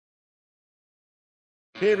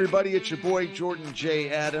Hey everybody, it's your boy Jordan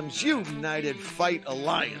J. Adams, United Fight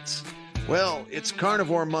Alliance. Well, it's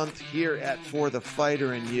Carnivore Month here at For the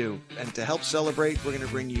Fighter and You. And to help celebrate, we're going to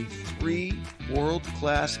bring you 3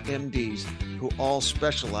 world-class MDs who all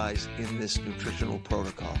specialize in this nutritional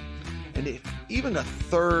protocol. And if even a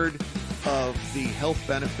third of the health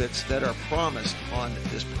benefits that are promised on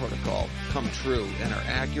this protocol come true and are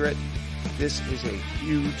accurate, this is a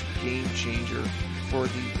huge game changer for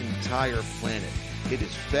the entire planet. It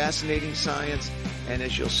is fascinating science, and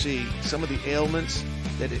as you'll see, some of the ailments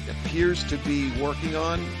that it appears to be working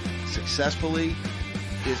on successfully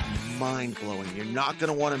is mind-blowing. You're not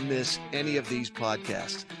going to want to miss any of these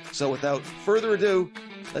podcasts. So without further ado,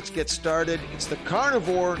 let's get started. It's the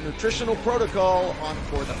Carnivore Nutritional Protocol on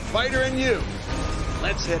For the Fighter in You.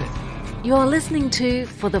 Let's hit it. You're listening to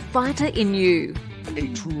For the Fighter in You. A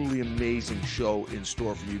truly amazing show in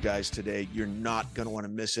store for you guys today. You're not going to want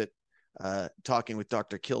to miss it. Talking with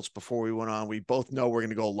Dr. Kiltz before we went on, we both know we're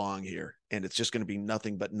going to go long here, and it's just going to be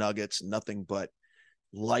nothing but nuggets, nothing but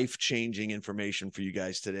life-changing information for you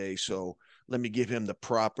guys today. So let me give him the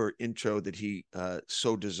proper intro that he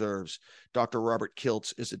so deserves. Dr. Robert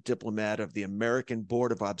Kiltz is a diplomat of the American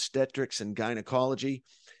Board of Obstetrics and Gynecology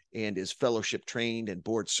and is fellowship trained and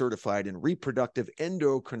board certified in reproductive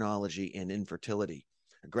endocrinology and infertility.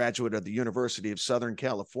 A graduate of the University of Southern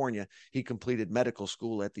California, he completed medical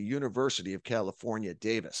school at the University of California,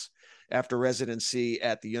 Davis. After residency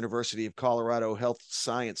at the University of Colorado Health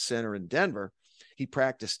Science Center in Denver, he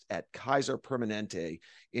practiced at Kaiser Permanente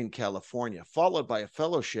in California, followed by a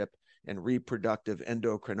fellowship in reproductive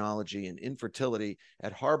endocrinology and infertility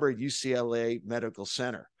at Harvard-UCLA Medical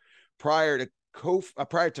Center. Prior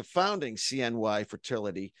to founding CNY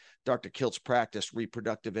Fertility, Dr. Kiltz practiced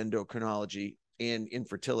reproductive endocrinology and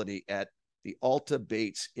infertility at the Alta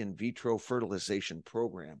Bates in vitro fertilization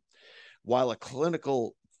program. While a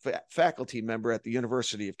clinical faculty member at the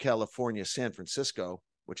University of California, San Francisco,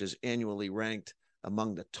 which is annually ranked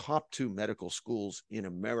among the top 2 medical schools in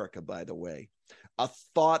America, by the way, a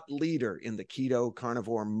thought leader in the keto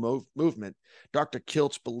carnivore movement, Dr.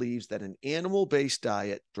 Kiltz believes that an animal-based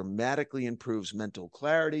diet dramatically improves mental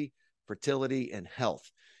clarity, fertility, and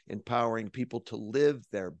health, empowering people to live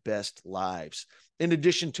their best lives. In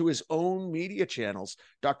addition to his own media channels,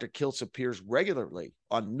 Dr. Kiltz appears regularly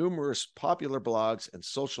on numerous popular blogs and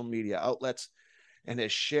social media outlets and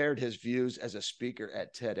has shared his views as a speaker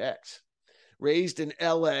at TEDx. Raised in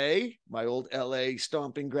LA, my old LA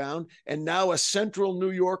stomping ground, and now a central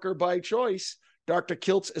New Yorker by choice, Dr.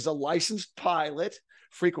 Kiltz is a licensed pilot,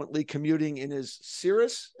 frequently commuting in his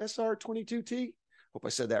Cirrus SR-22T. Hope I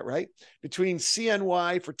said that right. Between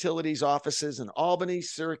CNY Fertility's offices in Albany,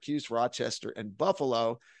 Syracuse, Rochester, and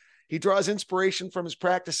Buffalo, he draws inspiration from his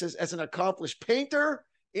practices as an accomplished painter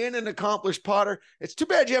and an accomplished potter. It's too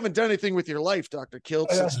bad you haven't done anything with your life, Dr.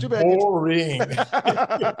 Kiltz. It's too bad. Boring.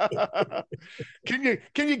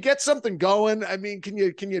 Can you get something going? I mean, can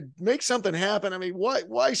you make something happen? I mean,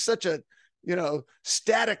 why such a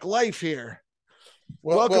static life here?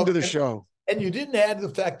 Welcome to the show. And you didn't add the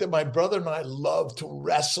fact that my brother and I love to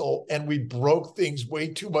wrestle, and we broke things way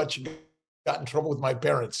too much and got in trouble with my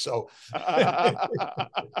parents. So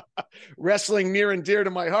wrestling near and dear to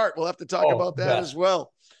my heart. We'll have to talk about that as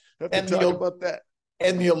well. And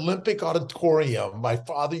the Olympic Auditorium, my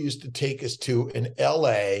father used to take us to in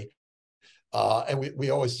LA. And we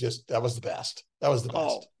always that was the best. That was the best.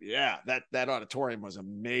 Oh, yeah. That auditorium was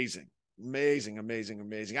amazing. Amazing.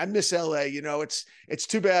 I miss LA. It's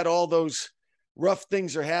too bad all those rough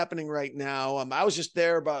things are happening right now. I was just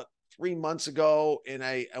there about 3 months ago, and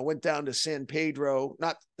I went down to San Pedro,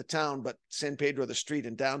 not the town, but San Pedro, the street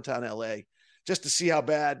in downtown LA, just to see how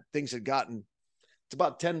bad things had gotten. It's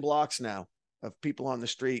about 10 blocks now of people on the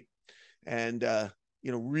street, and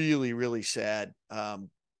really, really sad.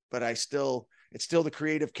 But it's still the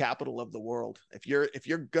creative capital of the world. If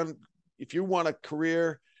you want a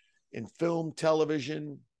career in film,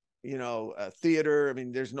 television, theater, I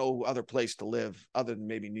mean, there's no other place to live other than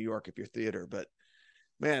maybe New York if you're theater. But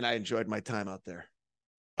man, I enjoyed my time out there.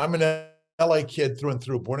 I'm an LA kid through and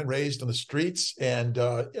through, born and raised on the streets, and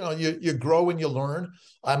you grow and you learn.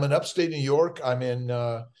 I'm in upstate New York. I'm in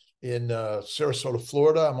Sarasota,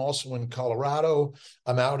 Florida. I'm also in Colorado.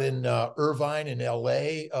 I'm out in Irvine in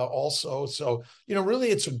LA also. So really,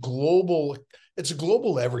 it's a global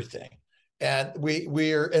everything. And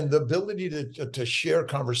and the ability to share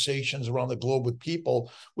conversations around the globe with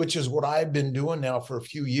people, which is what I've been doing now for a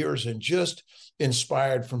few years, and just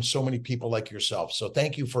inspired from so many people like yourself. So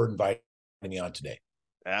thank you for inviting me on today.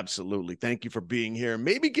 Absolutely. Thank you for being here.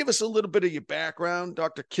 Maybe give us a little bit of your background,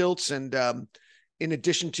 Dr. Kiltz, and in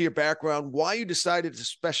addition to your background, why you decided to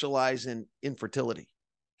specialize in infertility.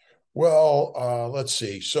 Well, let's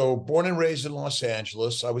see. So born and raised in Los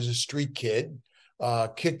Angeles, I was a street kid,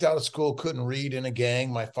 kicked out of school, couldn't read, in a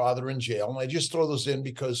gang, my father in jail. And I just throw those in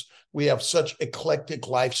because we have such eclectic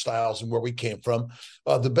lifestyles and where we came from.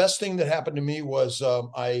 The best thing that happened to me was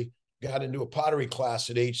I got into a pottery class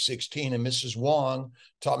at age 16, and Mrs. Wong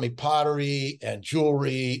taught me pottery and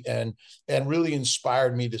jewelry and really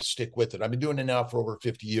inspired me to stick with it. I've been doing it now for over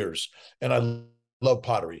 50 years, and I love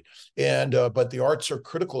pottery. And but the arts are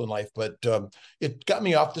critical in life. But it got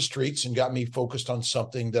me off the streets and got me focused on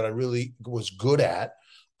something that I really was good at.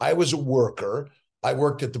 I was a worker. I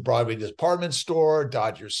worked at the Broadway department store,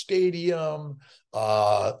 Dodger Stadium,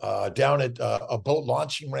 down at a boat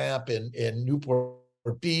launching ramp in Newport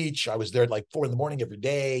Beach. I was there at like 4 a.m. every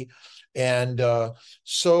day. And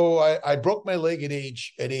so I broke my leg at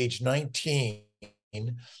age 19.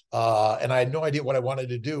 And I had no idea what I wanted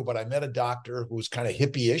to do, but I met a doctor who was kind of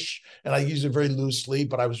hippie-ish, and I use it very loosely,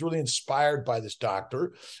 but I was really inspired by this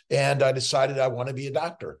doctor, and I decided I want to be a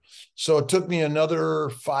doctor. So it took me another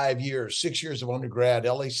 5 years, 6 years of undergrad,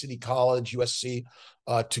 LA City College, USC,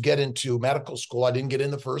 to get into medical school. I didn't get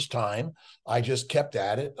in the first time. I just kept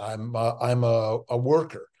at it. I'm a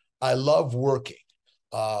worker. I love working.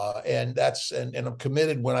 And I'm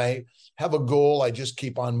committed. When I have a goal, I just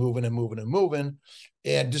keep on moving and moving and moving.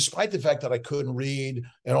 And despite the fact that I couldn't read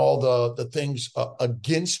and all the things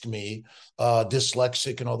against me,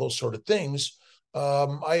 dyslexic and all those sort of things,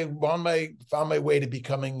 I found my way to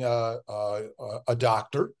becoming a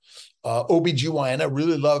doctor, OBGYN. I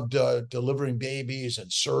really loved delivering babies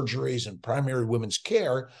and surgeries and primary women's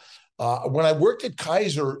care. When I worked at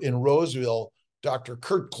Kaiser in Roseville, Dr.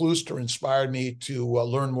 Kurt Klooster inspired me to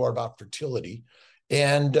learn more about fertility.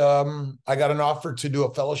 And I got an offer to do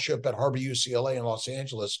a fellowship at Harbor UCLA in Los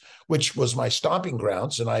Angeles, which was my stomping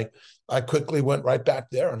grounds. And I quickly went right back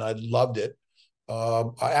there, and I loved it.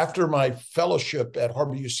 After my fellowship at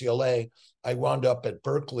Harbor UCLA, I wound up at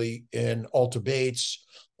Berkeley in Alta Bates,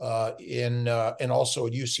 and also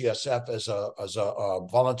at UCSF as a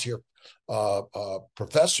volunteer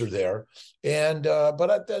professor there. And but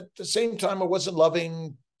at the same time, I wasn't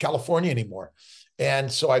loving California anymore.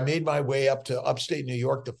 And so I made my way up to upstate New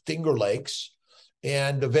York, the Finger Lakes.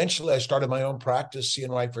 And eventually I started my own practice,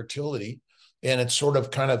 CNY Fertility. And it's sort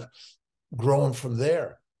of kind of grown from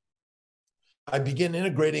there. I began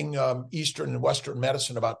integrating Eastern and Western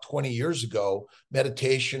medicine about 20 years ago,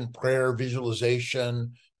 meditation, prayer,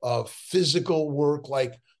 visualization, physical work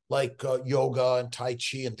like yoga and Tai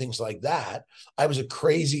Chi and things like that. I was a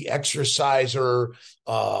crazy exerciser.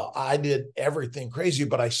 I did everything crazy,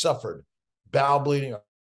 but I suffered bowel bleeding,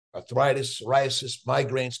 arthritis, psoriasis,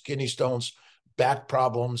 migraines, kidney stones, back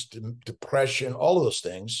problems, depression, all of those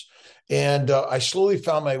things. And I slowly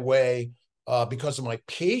found my way because of my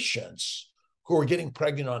patients who were getting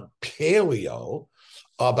pregnant on paleo.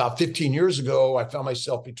 About 15 years ago, I found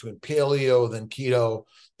myself between paleo, then keto,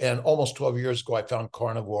 and almost 12 years ago, I found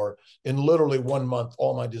carnivore. In literally 1 month,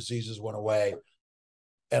 all my diseases went away,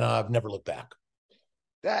 and I've never looked back.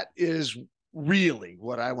 That is really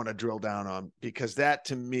what I want to drill down on, because that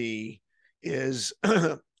to me is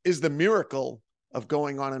the miracle of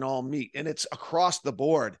going on an all meat, and it's across the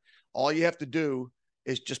board. All you have to do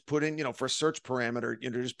is just put in, for a search parameter,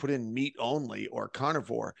 just put in meat only or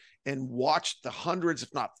carnivore and watch the hundreds,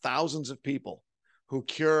 if not thousands of people who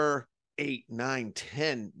cure 8, 9,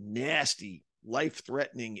 10 nasty,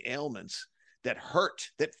 life-threatening ailments that hurt,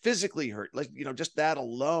 that physically hurt, like, just that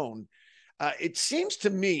alone. It seems to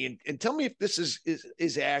me, and tell me if this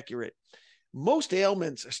is accurate, most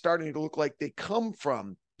ailments are starting to look like they come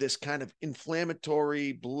from this kind of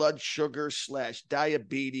inflammatory blood sugar /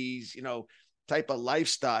 diabetes, type of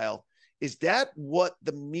lifestyle. Is that what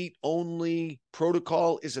the meat only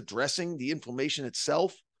protocol is addressing, the inflammation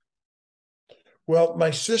itself? Well,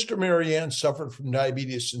 my sister Marianne suffered from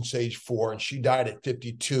diabetes since age 4, and she died at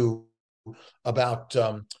 52 about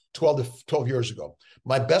 12 years ago.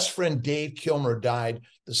 My best friend Dave Kilmer died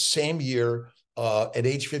the same year at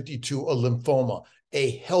age 52 of lymphoma,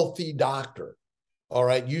 a healthy doctor. All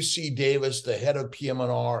right, UC Davis, the head of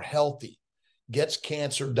PM&R, healthy, gets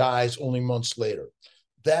cancer, dies only months later.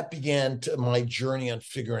 That began my journey on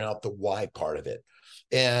figuring out the why part of it.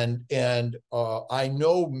 And I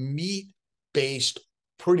know meat-based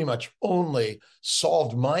pretty much only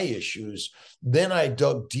solved my issues. Then I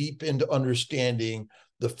dug deep into understanding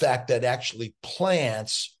the fact that actually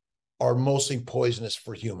plants are mostly poisonous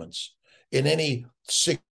for humans in any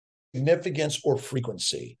significance or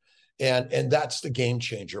frequency. And that's the game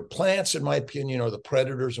changer. Plants, in my opinion, are the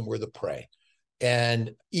predators and we're the prey.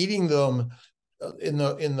 And eating them in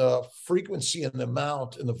the frequency and the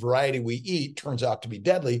amount and the variety we eat turns out to be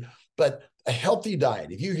deadly. But a healthy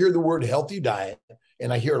diet, if you hear the word healthy diet,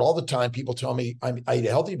 and I hear it all the time, people tell me I eat a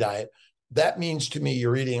healthy diet. That means to me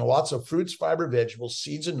you're eating lots of fruits, fiber, vegetables,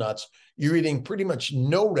 seeds, and nuts. You're eating pretty much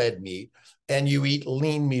no red meat, and you eat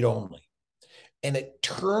lean meat only. And it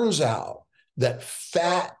turns out that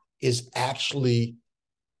fat is actually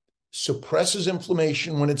suppresses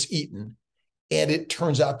inflammation when it's eaten, and it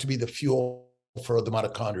turns out to be the fuel for the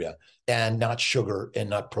mitochondria, and not sugar and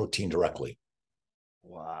not protein directly.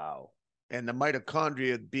 Wow. And the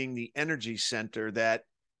mitochondria being the energy center that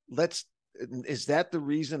is that the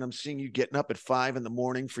reason I'm seeing you getting up at 5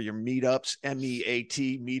 a.m. for your meetups,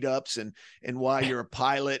 MEAT meetups, and why you're a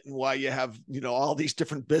pilot and why you have, all these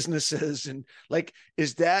different businesses, and like,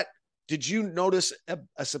 did you notice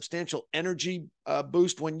a substantial energy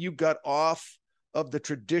boost when you got off of the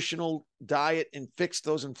traditional diet and fixed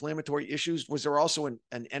those inflammatory issues? Was there also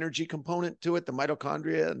an energy component to it, the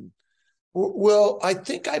mitochondria? Well, I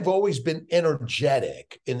think I've always been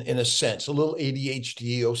energetic in a sense, a little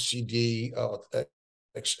ADHD, OCD,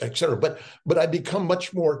 et cetera. But I become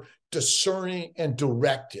much more discerning and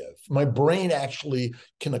directive. My brain actually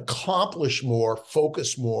can accomplish more,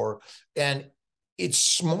 focus more, and it's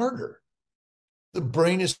smarter. The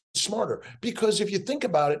brain is smarter because if you think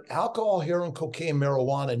about it, alcohol, heroin, cocaine,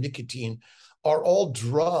 marijuana, nicotine are all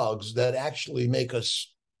drugs that actually make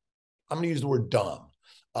us, I'm going to use the word dumb,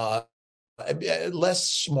 less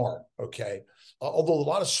smart, okay? Although a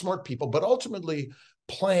lot of smart people, but ultimately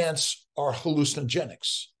plants are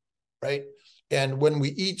hallucinogenics, right? And when we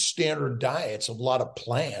eat standard diets of a lot of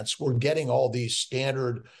plants, we're getting all these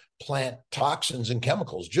standard plant toxins and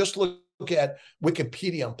chemicals. Just look at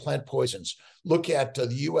Wikipedia on plant poisons. Look at the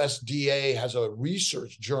USDA has a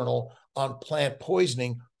research journal on plant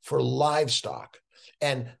poisoning for livestock.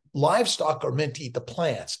 And livestock are meant to eat the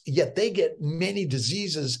plants, yet they get many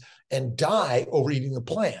diseases and die over eating the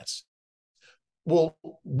plants. Well,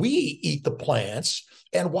 we eat the plants,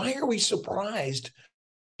 and why are we surprised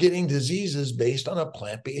getting diseases based on a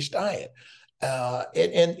plant-based diet?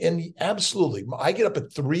 And absolutely, I get up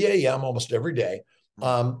at 3 a.m. almost every day.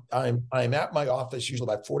 I'm at my office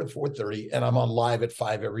usually about 4 to 4:30, and I'm on live at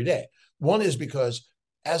 5 every day. One is because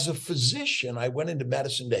as a physician, I went into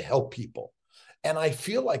medicine to help people. And I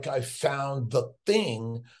feel like I found the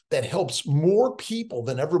thing that helps more people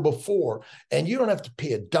than ever before. And you don't have to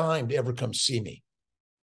pay a dime to ever come see me.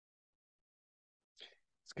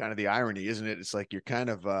 It's kind of the irony, isn't it? It's like you're kind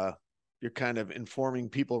of informing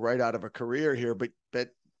people right out of a career here, but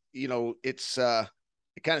it's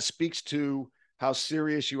it kind of speaks to how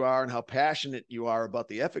serious you are and how passionate you are about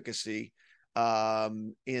the efficacy,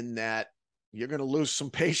 in that you're going to lose some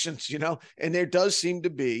patients, and there does seem to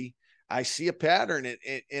be, I see a pattern,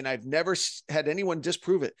 and I've never had anyone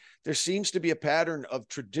disprove it. There seems to be a pattern of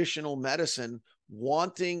traditional medicine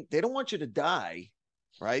they don't want you to die,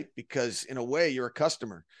 right? Because in a way you're a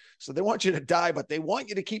customer. So they want you to die, but they want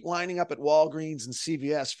you to keep lining up at Walgreens and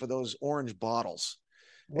CVS for those orange bottles.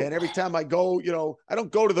 And every time I go, I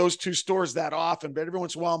don't go to those two stores that often, but every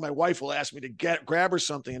once in a while, my wife will ask me to grab her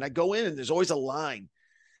something. And I go in and there's always a line.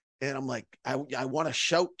 And I'm like, I want to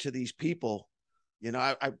shout to these people, in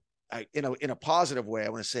a positive way. I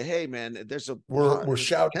want to say, hey man, there's a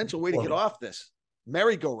potential way to get off this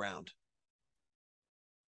merry-go-round.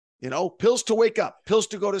 Pills to wake up, pills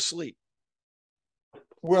to go to sleep.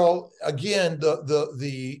 Well, again,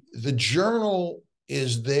 the journal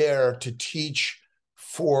is there to teach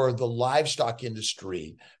for the livestock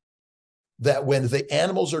industry that when the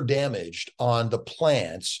animals are damaged on the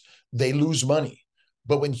plants, they lose money.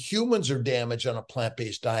 But when humans are damaged on a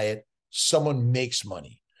plant-based diet, someone makes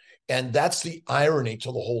money. And that's the irony to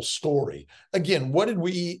the whole story. Again, what did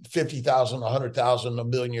we eat 50,000, 100,000, a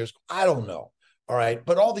million years? I don't know. All right.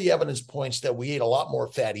 But all the evidence points that we ate a lot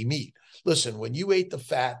more fatty meat. Listen, when you ate the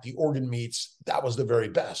fat, the organ meats, that was the very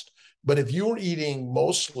best. But if you were eating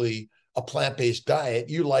mostly a plant-based diet,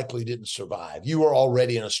 you likely didn't survive. You were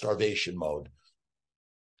already in a starvation mode.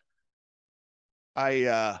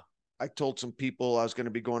 I told some people I was going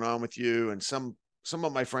to be going on with you, and some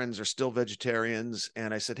of my friends are still vegetarians.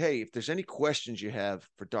 And I said, hey, if there's any questions you have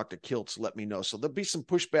for Dr. Kiltz, let me know. So there'll be some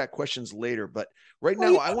pushback questions later. But right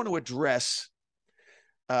now, I want to address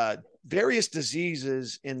various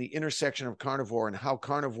diseases in the intersection of carnivore and how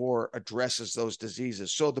carnivore addresses those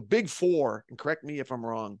diseases. So the big four, and correct me if I'm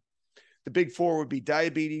wrong, the big four would be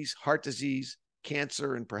diabetes, heart disease,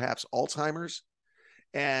 cancer, and perhaps Alzheimer's.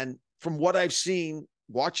 And from what I've seen,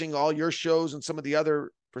 watching all your shows and some of the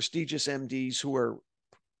other prestigious MDs who are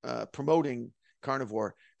promoting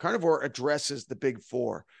carnivore addresses the big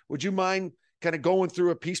four. Would you mind kind of going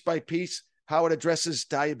through it piece by piece, how it addresses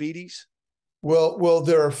diabetes? Well,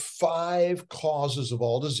 there are 5 causes of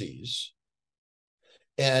all disease,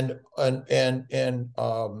 and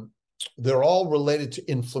they're all related to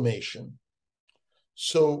inflammation.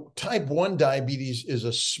 So type 1 diabetes is a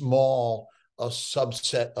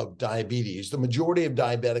subset of diabetes. The majority of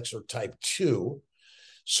diabetics are type 2.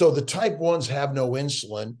 So the type 1s have no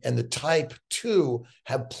insulin, and the type 2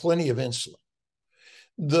 have plenty of insulin.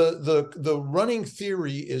 The running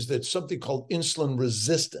theory is that something called insulin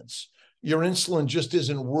resistance. Your insulin just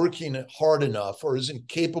isn't working hard enough or isn't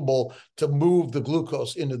capable to move the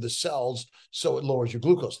glucose into the cells, so it lowers your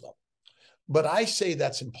glucose level. But I say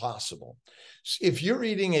that's impossible. If you're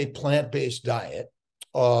eating a plant-based diet,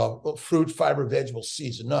 fruit, fiber, vegetables,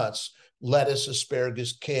 seeds, and nuts, lettuce,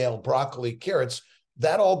 asparagus, kale, broccoli, carrots,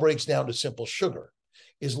 that all breaks down to simple sugar.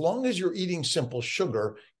 As long as you're eating simple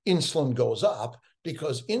sugar, insulin goes up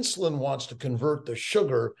because insulin wants to convert the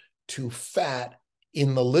sugar to fat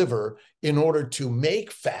in the liver in order to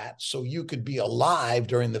make fat so you could be alive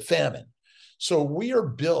during the famine. So we are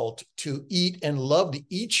built to eat and love to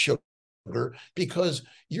eat sugar because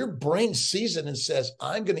your brain sees it and says,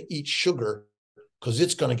 I'm going to eat sugar because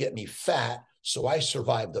it's going to get me fat so I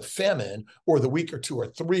survive the famine or the week or 2 or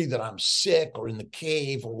 3 that I'm sick or in the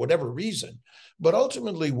cave or whatever reason. But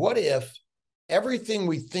ultimately, what if everything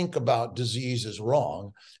we think about disease is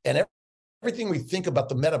wrong and everything we think about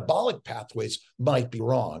the metabolic pathways might be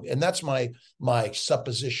wrong? And that's my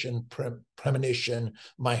supposition, premonition,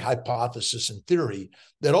 my hypothesis and theory,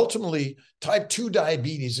 that ultimately type 2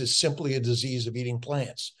 diabetes is simply a disease of eating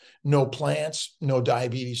plants. No plants, no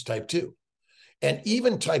diabetes type 2. And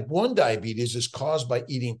even type 1 diabetes is caused by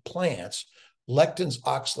eating plants, lectins,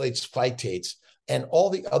 oxalates, phytates, and all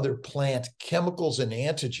the other plant chemicals and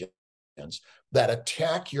antigens that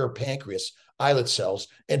attack your pancreas islet cells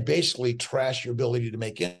and basically trash your ability to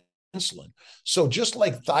make insulin. So just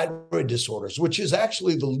like thyroid disorders, which is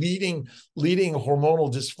actually the leading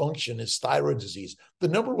hormonal dysfunction is thyroid disease, the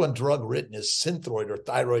number 1 drug written is Synthroid or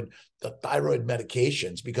the thyroid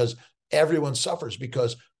medications, because everyone suffers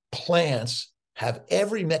because plants have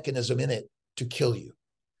every mechanism in it to kill you.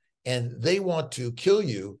 And they want to kill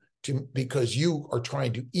you because you are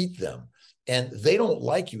trying to eat them. And they don't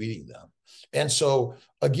like you eating them. And so,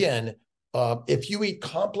 again, if you eat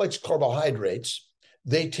complex carbohydrates,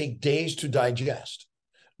 they take days to digest.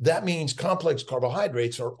 That means complex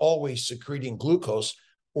carbohydrates are always secreting glucose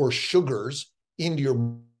or sugars into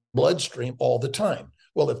your bloodstream all the time.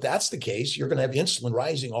 Well, if that's the case, you're going to have insulin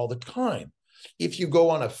rising all the time. If you go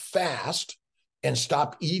on a fast and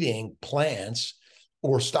stop eating plants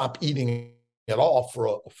or stop eating at all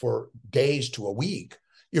for days to a week,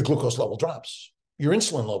 your glucose level drops, your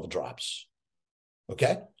insulin level drops,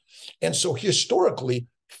 okay? And so historically,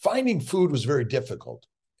 finding food was very difficult.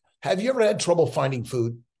 Have you ever had trouble finding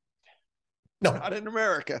food? No. Not in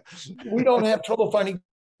America. We don't have trouble finding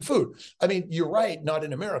food. I mean, you're right, not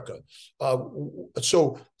in America.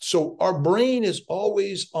 So our brain is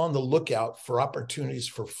always on the lookout for opportunities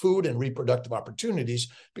for food and reproductive opportunities,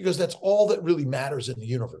 because that's all that really matters in the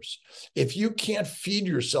universe. If you can't feed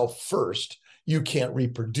yourself first, you can't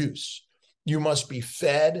reproduce. You must be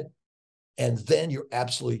fed, and then you're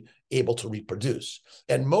absolutely able to reproduce.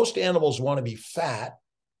 And most animals want to be fat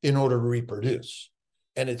in order to reproduce.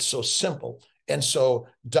 And it's so simple. And so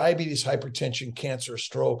diabetes, hypertension, cancer,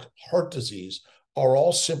 stroke, heart disease are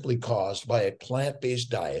all simply caused by a plant-based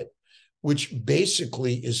diet, which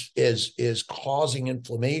basically is causing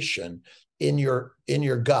inflammation in your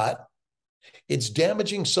gut. It's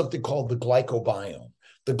damaging something called the glycobiome.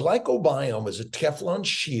 The glycobiome is a Teflon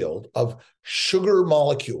shield of sugar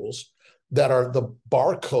molecules that are the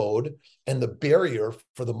barcode and the barrier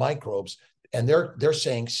for the microbes. And they're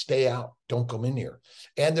saying, stay out, don't come in here.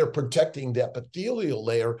 And they're protecting the epithelial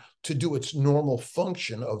layer to do its normal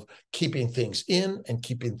function of keeping things in and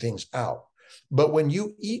keeping things out. But when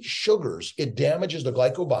you eat sugars, it damages the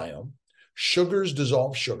glycobiome. Sugars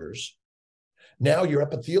dissolve sugars. Now your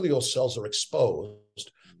epithelial cells are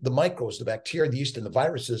exposed. The microbes, the bacteria, the yeast, and the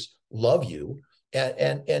viruses love you.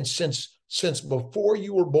 And since before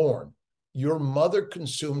you were born, your mother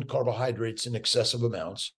consumed carbohydrates in excessive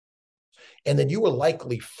amounts, and then you were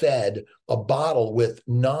likely fed a bottle with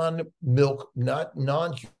non-human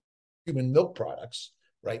milk products,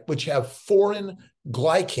 right, which have foreign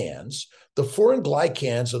glycans. The foreign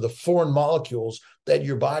glycans are the foreign molecules that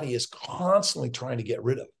your body is constantly trying to get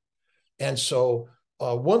rid of. And so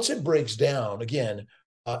once it breaks down, again,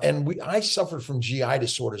 I suffered from GI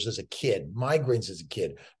disorders as a kid, migraines as a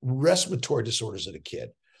kid, respiratory disorders as a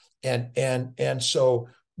kid. And so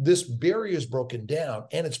this barrier is broken down,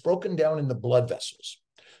 and it's broken down in the blood vessels.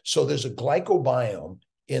 So there's a glycobiome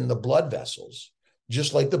in the blood vessels,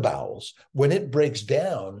 just like the bowels. When it breaks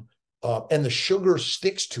down and the sugar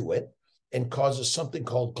sticks to it and causes something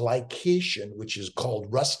called glycation, which is called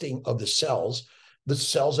rusting of the cells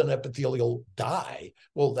and epithelial die.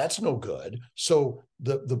 Well, that's no good. So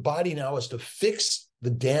the body now has to fix the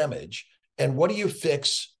damage. And what do you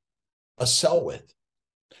fix a cell with?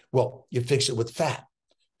 Well, you fix it with fat,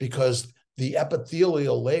 because the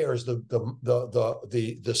epithelial layers,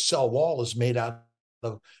 the cell wall is made out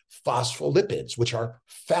of phospholipids, which are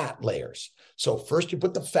fat layers. So first you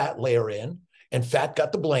put the fat layer in, and fat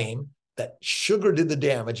got the blame. That sugar did the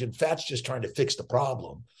damage, and fat's just trying to fix the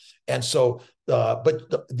problem. And so,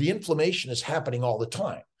 but the inflammation is happening all the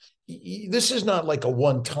time. This is not like a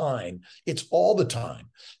one time, it's all the time.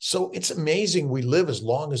 So it's amazing we live as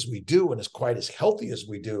long as we do and as quite as healthy as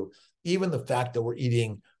we do, even the fact that we're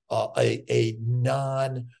eating a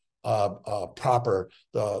non proper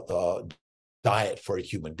diet for a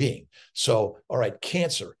human being. So, all right,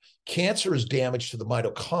 cancer. Cancer is damage to the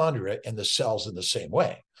mitochondria and the cells in the same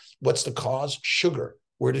way. What's the cause? Sugar.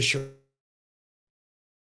 Where does sugar?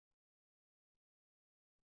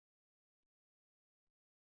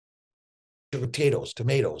 Potatoes,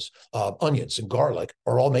 tomatoes, onions, and garlic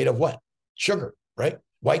are all made of what? Sugar, right?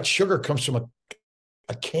 White sugar comes from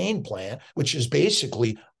a cane plant, which is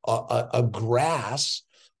basically a grass.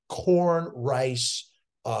 Corn, rice,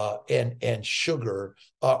 and sugar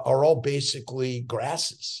are all basically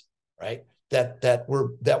grasses, right? That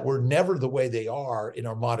were never the way they are in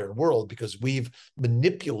our modern world, because we've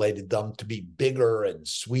manipulated them to be bigger and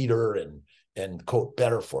sweeter and quote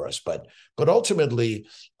better for us. But ultimately,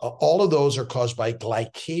 all of those are caused by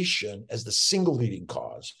glycation as the single leading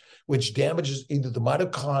cause, which damages either the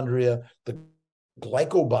mitochondria, the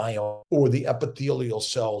glycobiome, or the epithelial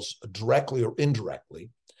cells directly or indirectly.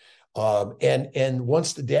 And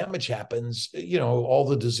once the damage happens, all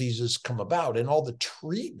the diseases come about, and all the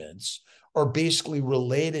treatments are basically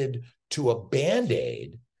related to a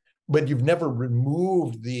Band-Aid, but you've never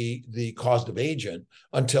removed the causative agent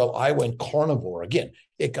until I went carnivore. Again,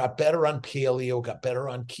 it got better on paleo, got better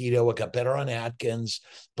on keto, it got better on Atkins,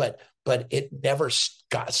 but it never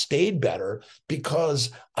stayed better,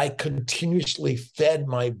 because I continuously fed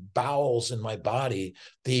my bowels and my body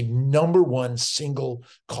the number one single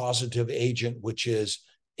causative agent, which is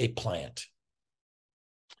a plant.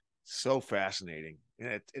 So fascinating.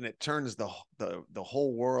 And it turns the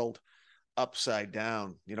whole world upside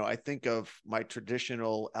down. I think of my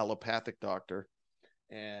traditional allopathic doctor,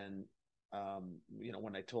 and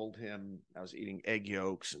when I told him I was eating egg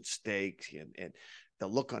yolks and steak, and the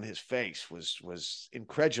look on his face was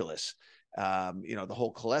incredulous. The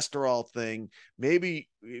whole cholesterol thing. Maybe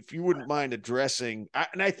if you wouldn't mind addressing,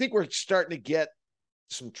 and I think we're starting to get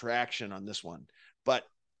some traction on this one, but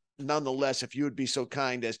nonetheless, if you would be so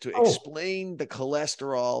kind as to explain the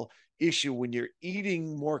cholesterol issue. When you're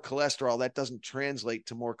eating more cholesterol, that doesn't translate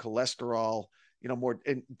to more cholesterol, more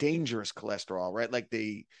dangerous cholesterol, right? Like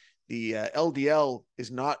the LDL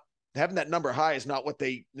is not having that number high, is not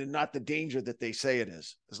not the danger that they say it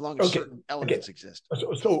is, as long as certain elements exist.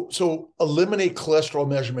 So eliminate cholesterol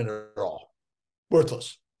measurement at all.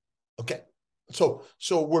 Worthless. Okay. So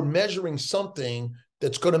we're measuring something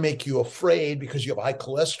that's going to make you afraid because you have high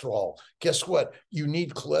cholesterol. Guess what? You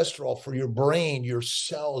need cholesterol for your brain, your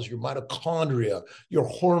cells, your mitochondria, your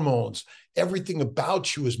hormones. Everything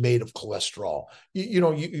about you is made of cholesterol.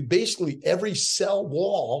 You basically, every cell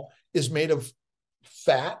wall is made of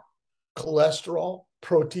fat, cholesterol,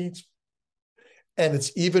 proteins, and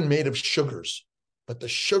it's even made of sugars. But the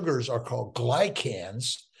sugars are called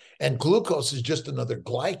glycans, and glucose is just another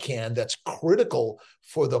glycan that's critical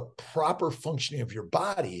for the proper functioning of your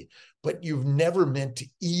body, but you've never meant to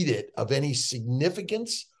eat it of any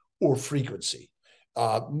significance or frequency.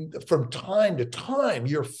 From time to time,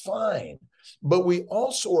 you're fine, but we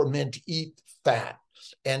also are meant to eat fat.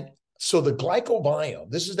 And so the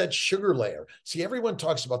glycobiome, this is that sugar layer. See, everyone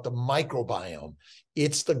talks about the microbiome.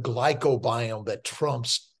 It's the glycobiome that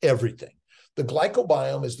trumps everything. The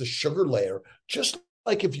glycobiome is the sugar layer, just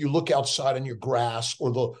like if you look outside on your grass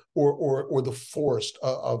or the forest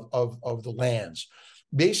of the lands.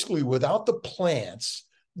 Basically, without the plants,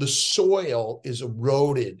 the soil is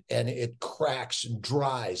eroded and it cracks and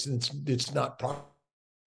dries, and it's not proper.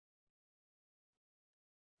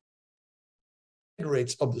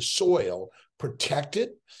 Of the soil protect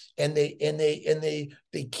it, and they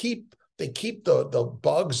keep the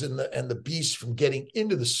bugs and the beasts from getting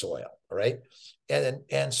into the soil. All right.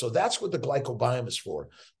 And so that's what the glycobiome is for.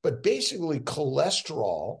 But basically,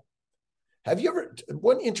 cholesterol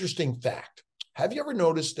One interesting fact, have you ever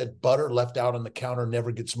noticed that butter left out on the counter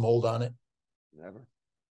never gets mold on it? Never.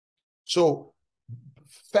 So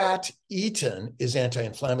fat eaten is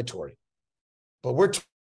anti-inflammatory, but we're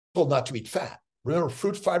told not to eat fat. Remember,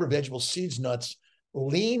 fruit, fiber, vegetables, seeds, nuts,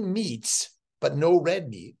 lean meats, but no red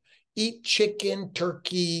meat. Eat chicken,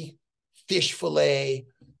 turkey, fish fillet,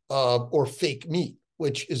 or fake meat,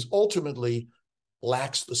 which is ultimately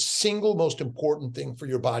lacks the single most important thing for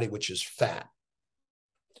your body, which is fat.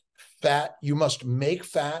 Fat, you must make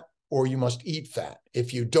fat or you must eat fat.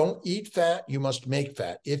 If you don't eat fat, you must make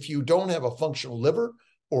fat. If you don't have a functional liver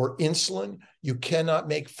or insulin, you cannot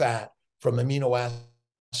make fat from amino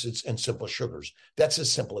acids and simple sugars. That's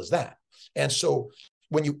as simple as that. And so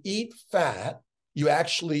when you eat fat,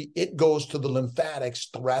 it goes to the lymphatics,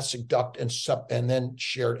 thoracic duct, and then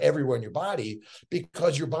shared everywhere in your body,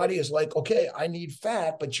 because your body is like, okay, I need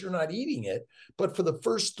fat, but you're not eating it. But for the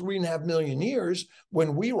first 3.5 million years,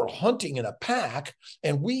 when we were hunting in a pack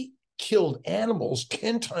and we killed animals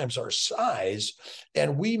 10 times our size,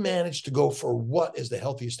 and we managed to go for what is the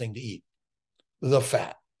healthiest thing to eat? The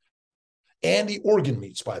fat. And the organ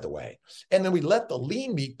meats, by the way. And then we let the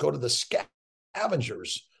lean meat go to the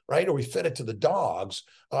scavengers, right? Or we fed it to the dogs,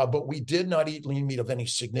 but we did not eat lean meat of any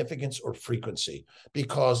significance or frequency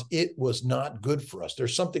because it was not good for us.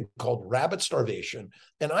 There's something called rabbit starvation,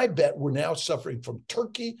 and I bet we're now suffering from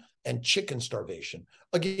turkey and chicken starvation.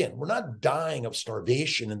 Again, we're not dying of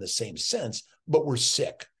starvation in the same sense, but we're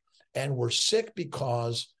sick. And we're sick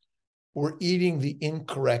because we're eating the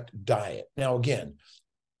incorrect diet. Now, again,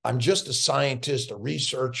 I'm just a scientist, a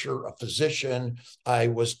researcher, a physician. I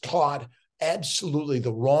was taught absolutely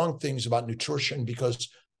the wrong things about nutrition because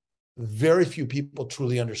very few people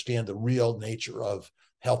truly understand the real nature of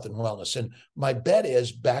health and wellness. And my bet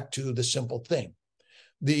is back to the simple thing.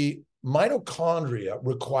 The mitochondria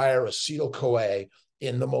require acetyl-CoA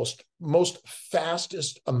in the most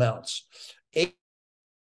fastest amounts.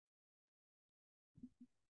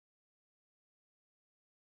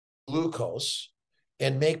 Glucose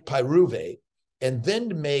and make pyruvate, and then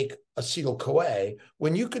to make acetyl-CoA,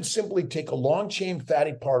 when you could simply take a long-chain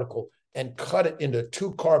fatty particle and cut it into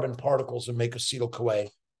 2 carbon particles and make acetyl-CoA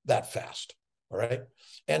that fast, all right?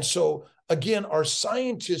 And so, again, our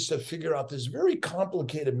scientists have figured out this very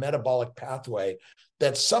complicated metabolic pathway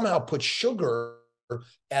that somehow puts sugar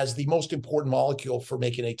as the most important molecule for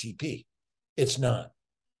making ATP. It's not.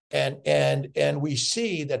 And we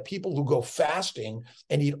see that people who go fasting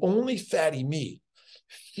and eat only fatty meat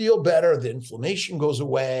feel better, the inflammation goes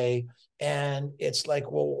away, and it's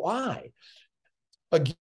like, well, why?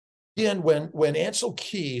 Again, when Ancel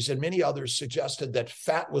Keys and many others suggested that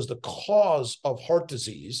fat was the cause of heart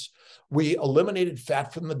disease, we eliminated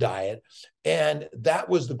fat from the diet, and that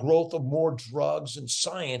was the growth of more drugs and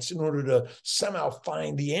science in order to somehow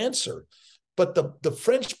find the answer. But the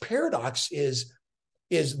French paradox is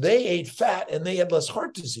they ate fat and they had less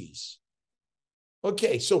heart disease.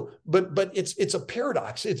 Okay, so but it's a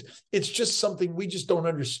paradox. It's just something we just don't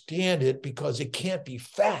understand it because it can't be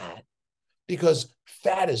fat, because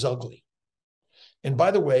fat is ugly. And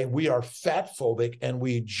by the way, we are fat phobic and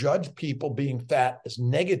we judge people being fat as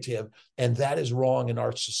negative, and that is wrong in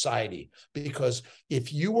our society. Because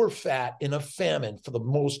if you were fat in a famine for the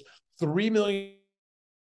most 3 million.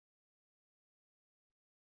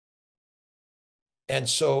 And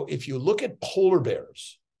so if you look at polar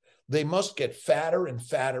bears, they must get fatter and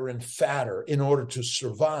fatter and fatter in order to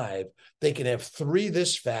survive. They can have 3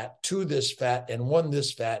 this fat, 2 this fat, and 1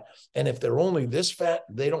 this fat. And if they're only this fat,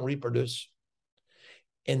 they don't reproduce.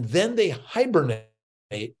 And then they hibernate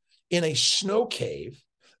in a snow cave,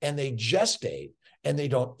 and they gestate, and they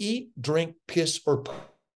don't eat, drink, piss, or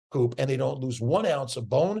poop, and they don't lose 1 ounce of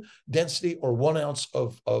bone density or 1 ounce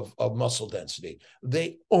of muscle density.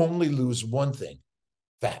 They only lose one thing,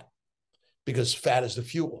 fat, because fat is the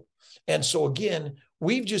fuel. And so again,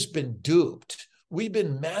 we've just been duped. We've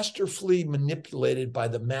been masterfully manipulated by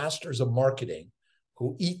the masters of marketing,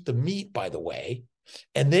 who eat the meat, by the way,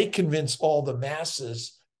 and they convince all the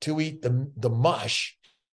masses to eat the mush.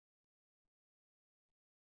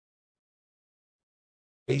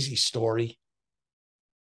 Crazy story.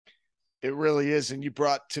 It really is. And you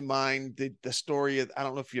brought to mind the story of, I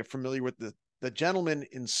don't know if you're familiar with the gentleman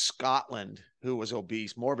in Scotland who was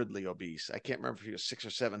obese, morbidly obese. I can't remember if he was 600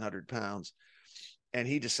 or 700 pounds. And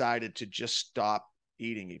he decided to just stop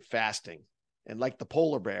eating, fasting. And like the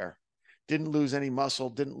polar bear, didn't lose any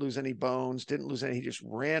muscle, didn't lose any bones, didn't lose any, he just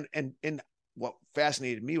ran. And what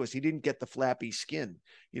fascinated me was he didn't get the flappy skin.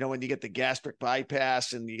 You know, when you get the gastric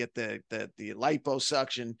bypass and you get the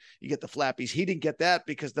liposuction, you get the flappies. He didn't get that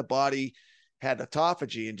because the body had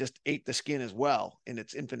autophagy and just ate the skin as well in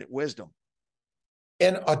its infinite wisdom.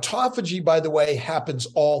 And autophagy, by the way, happens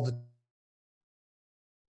all the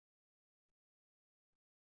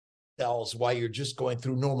cells while you're just going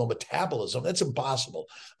through normal metabolism. That's impossible.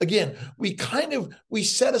 Again, we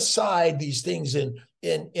set aside these things in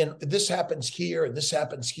this happens here and this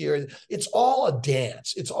happens here. It's all a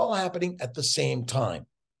dance. It's all happening at the same time,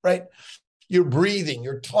 right? You're breathing,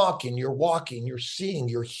 you're talking, you're walking, you're seeing,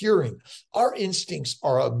 you're hearing. Our instincts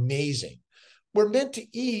are amazing. We're meant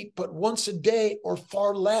to eat, but once a day or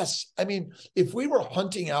far less. I mean, if we were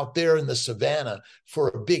hunting out there in the savannah for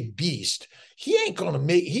a big beast, he ain't going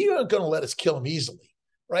to let us kill him easily,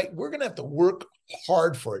 right? We're going to have to work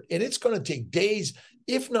hard for it. And it's going to take days,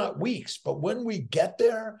 if not weeks. But when we get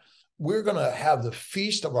there, we're going to have the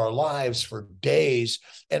feast of our lives for days.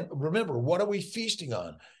 And remember, what are we feasting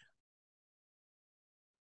on?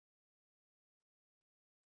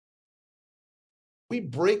 We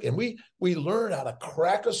break and we learn how to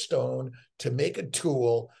crack a stone to make a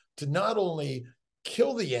tool to not only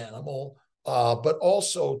kill the animal, but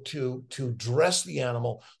also to dress the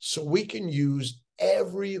animal so we can use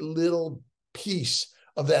every little piece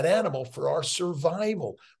of that animal for our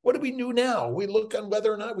survival. What do we do now? We look on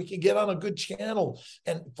whether or not we can get on a good channel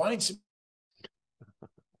and find some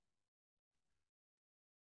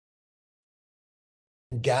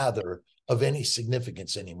gather of any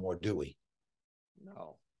significance anymore, do we?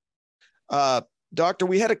 No. Doctor,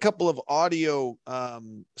 we had a couple of audio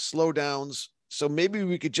slowdowns, so maybe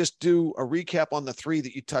we could just do a recap on the three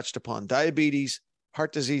that you touched upon: diabetes,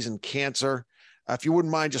 heart disease, and cancer. If you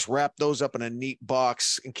wouldn't mind, just wrap those up in a neat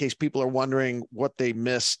box in case people are wondering what they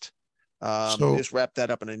missed. Just wrap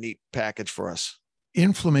that up in a neat package for us.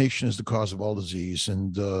 Inflammation is the cause of all disease,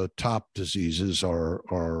 and the top diseases are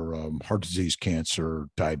heart disease, cancer,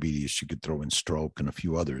 diabetes. You could throw in stroke and a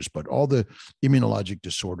few others, but all the immunologic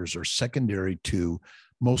disorders are secondary to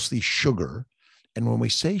mostly sugar. And when we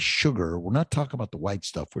say sugar, we're not talking about the white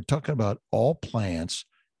stuff. We're talking about all plants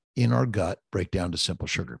in our gut break down to simple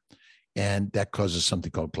sugar, and that causes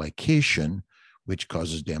something called glycation, which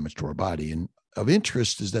causes damage to our body. And of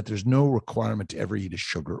interest is that there's no requirement to ever eat a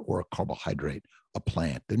sugar or a carbohydrate, a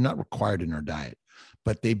plant. They're not required in our diet,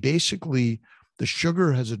 but they basically, the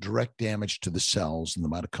sugar has a direct damage to the cells in the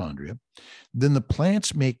mitochondria. Then the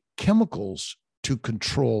plants make chemicals to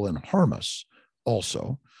control and harm us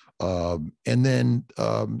also. And then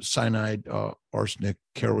cyanide, arsenic,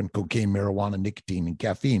 heroin, cocaine, marijuana, nicotine, and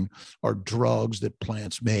caffeine are drugs that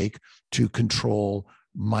plants make to control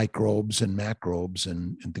microbes and macrobes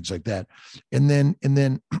and things like that. And then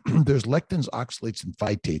there's lectins, oxalates, and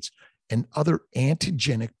phytates and other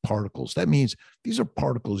antigenic particles. That means these are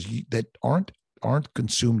particles that aren't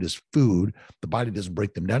consumed as food. The body doesn't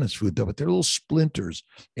break them down as food, though, but they're little splinters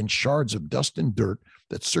and shards of dust and dirt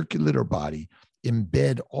that circulate our body,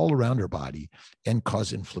 embed all around our body, and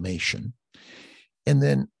cause inflammation. And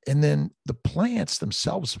then the plants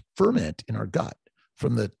themselves ferment in our gut,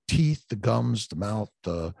 from the teeth, the gums, the mouth,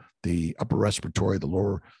 the upper respiratory, the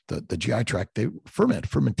lower, the GI tract. They ferment.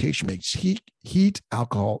 Fermentation makes heat,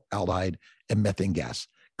 alcohol, aldehyde, and methane gas,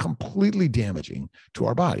 completely damaging to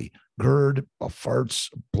our body. GERD, farts,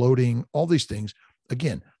 bloating, all these things.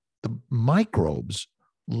 Again, the microbes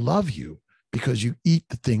love you because you eat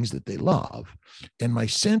the things that they love. And my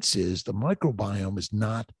sense is the microbiome is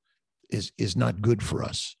not good for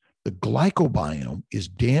us. The glycobiome is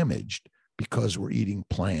damaged because we're eating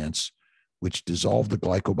plants which dissolve the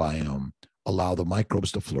glycobiome, allow the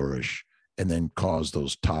microbes to flourish, and then cause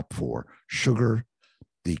those top four: sugar,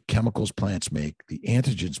 the chemicals plants make, the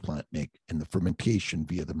antigens plant make, and the fermentation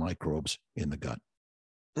via the microbes in the gut.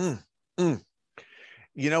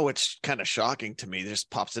 You know, it's kind of shocking to me. This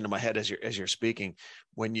pops into my head as you're speaking.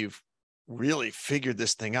 When you've really figured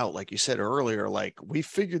this thing out, like you said earlier, like we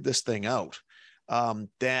figured this thing out,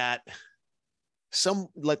 that some,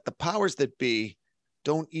 like the powers that be,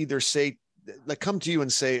 don't either say, like, come to you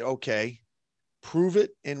and say, okay, prove it.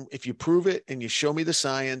 And if you prove it and you show me the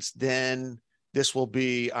science, then this will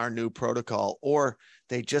be our new protocol. Or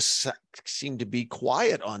they just seem to be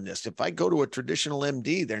quiet on this. If I go to a traditional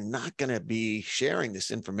MD, they're not going to be sharing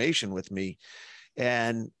this information with me.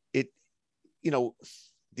 And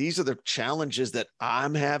these are the challenges that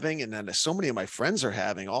I'm having. And then so many of my friends are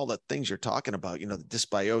having, all the things you're talking about, the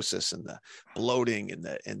dysbiosis and the bloating and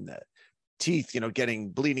the teeth, getting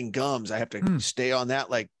bleeding gums. I have to stay on that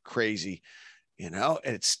like crazy,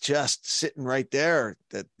 it's just sitting right there.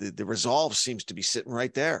 That the resolve seems to be sitting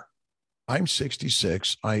right there. I'm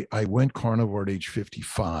 66. I went carnivore at age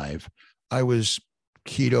 55. I was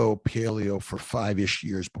keto, paleo for 5-ish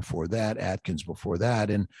years before that, Atkins before that.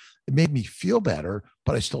 And it made me feel better,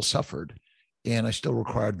 but I still suffered. And I still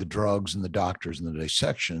required the drugs and the doctors and the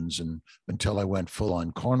dissections. And until I went full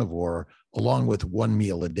on carnivore, along with one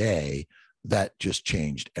meal a day, that just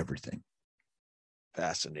changed everything.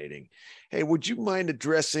 Fascinating. Hey, would you mind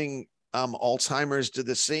addressing Alzheimer's? Do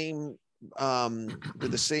the same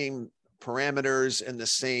parameters and the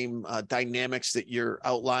same dynamics that you're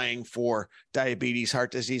outlining for diabetes,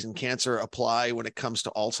 heart disease, and cancer apply when it comes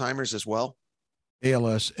to Alzheimer's as well?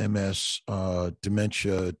 ALS, MS,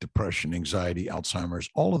 dementia, depression, anxiety, Alzheimer's,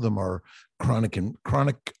 all of them are chronic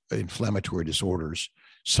inflammatory disorders.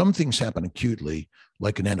 Some things happen acutely,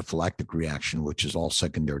 like an anaphylactic reaction, which is all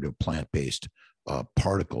secondary to plant-based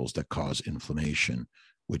particles that cause inflammation,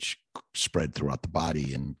 which spread throughout the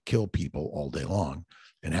body and kill people all day long.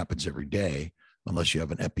 It happens every day, unless you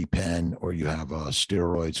have an EpiPen or you have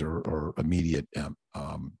steroids or immediate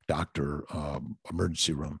doctor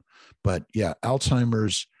emergency room. But yeah,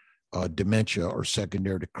 Alzheimer's, dementia are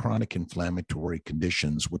secondary to chronic inflammatory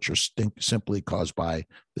conditions, which are simply caused by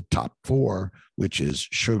the top four, which is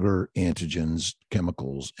sugar, antigens,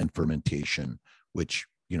 chemicals, and fermentation, which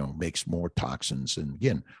makes more toxins. And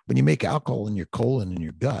again, when you make alcohol in your colon and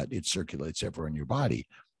your gut, it circulates everywhere in your body.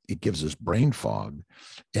 It gives us brain fog.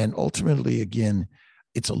 And ultimately, again,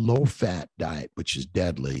 it's a low-fat diet, which is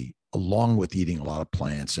deadly, along with eating a lot of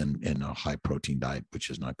plants and a high-protein diet, which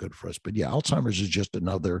is not good for us. But yeah, Alzheimer's is just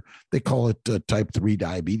another, they call it type 3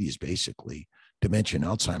 diabetes, basically. Dementia and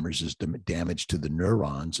Alzheimer's is damage to the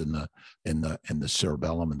neurons and the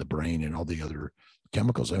cerebellum and the brain and all the other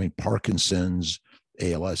chemicals. I mean, Parkinson's,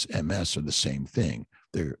 ALS, MS are the same thing.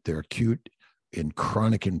 They're acute in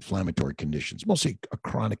chronic inflammatory conditions, mostly a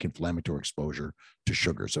chronic inflammatory exposure to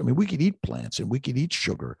sugars. I mean, we could eat plants and we could eat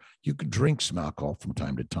sugar. You could drink some alcohol from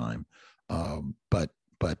time to time.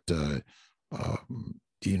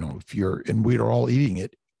 If you're, and we are all eating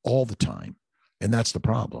it all the time. And that's the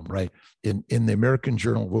problem, right? In the American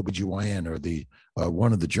Journal of OBGYN, or the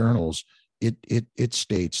one of the journals, it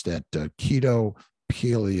states that keto,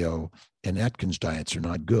 paleo, and Atkins diets are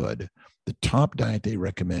not good. The top diet they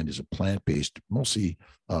recommend is a plant-based, mostly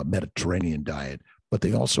Mediterranean diet, but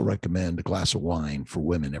they also recommend a glass of wine for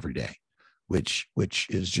women every day, which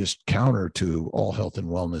is just counter to all health and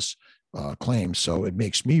wellness claims. So it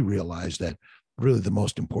makes me realize that really the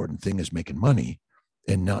most important thing is making money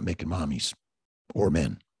and not making mommies or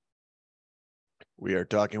men. We are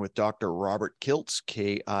talking with Dr. Robert Kiltz,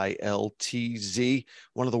 Kiltz,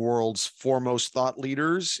 one of the world's foremost thought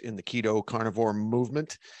leaders in the keto carnivore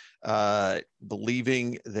movement,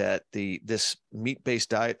 believing that this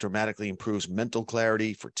meat-based diet dramatically improves mental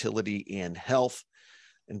clarity, fertility, and health,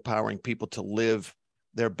 empowering people to live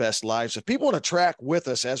their best lives. If people want to track with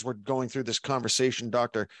us as we're going through this conversation,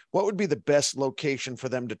 Doctor, what would be the best location for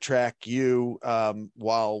them to track you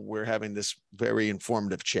while we're having this very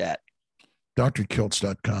informative chat?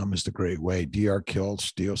 drkiltz.com is the great way. Dr.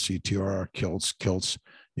 Kiltz, DOCTR, Kiltz,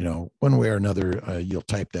 one way or another, you'll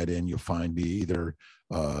type that in, you'll find me either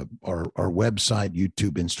our website,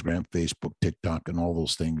 YouTube, Instagram, Facebook, TikTok, and all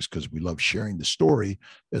those things, because we love sharing the story.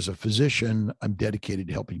 As a physician, I'm dedicated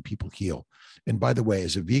to helping people heal. And by the way,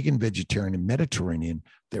 as a vegan, vegetarian, and Mediterranean,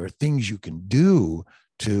 there are things you can do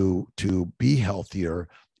to be healthier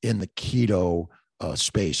in the keto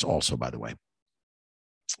space also, by the way.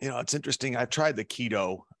 It's interesting. I've tried the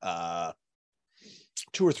keto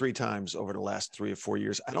 2 or 3 times over the last 3 or 4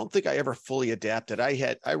 years. I don't think I ever fully adapted.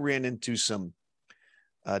 I ran into some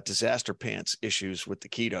disaster pants issues with the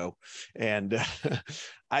keto, and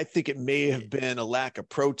I think it may have been a lack of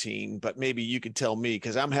protein, but maybe you could tell me,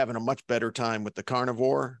 because I'm having a much better time with the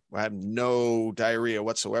carnivore. I have no diarrhea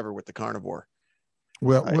whatsoever with the carnivore.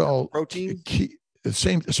 Well, protein, the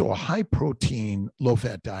same. So a high protein, low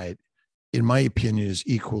fat diet, in my opinion, is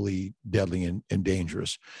equally deadly and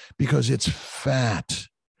dangerous, because it's fat.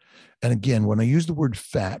 And again, when I use the word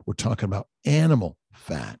fat, we're talking about animal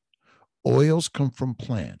fat. Oils come from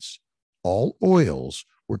plants. All oils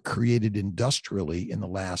were created industrially in the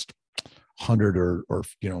last 100 or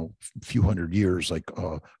few hundred years, like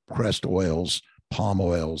pressed oils, palm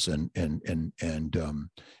oils, and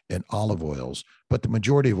olive oils. But the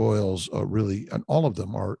majority of oils are really, and all of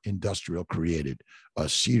them are industrial created.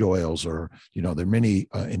 Seed oils are, there are many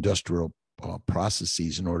industrial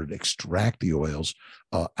processes in order to extract the oils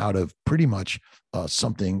out of pretty much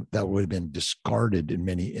something that would have been discarded in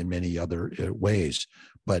many other ways.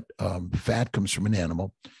 But fat comes from an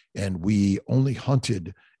animal, and we only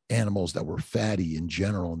hunted animals that were fatty in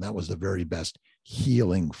general, and that was the very best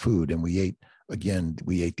healing food. And we ate again,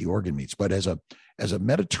 we ate the organ meats. But as a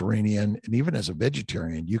Mediterranean and even as a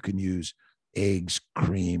vegetarian, you can use eggs,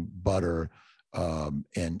 cream, butter,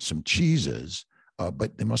 and some cheeses,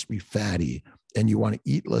 but they must be fatty. And you want to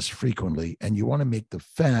eat less frequently, and you want to make the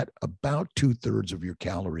fat about 2/3 of your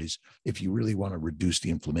calories. If you really want to reduce the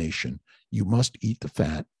inflammation, you must eat the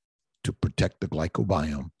fat to protect the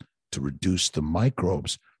glycobiome, to reduce the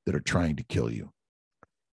microbes that are trying to kill you.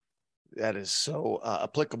 That is so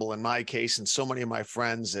applicable in my case, and so many of my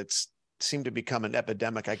friends. It's seemed to become an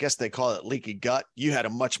epidemic. I guess they call it leaky gut. You had a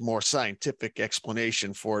much more scientific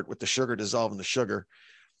explanation for it with the sugar dissolving the sugar.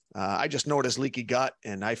 I just know it as leaky gut,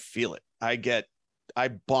 and I feel it. I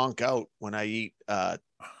bonk out when I eat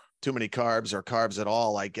too many carbs or carbs at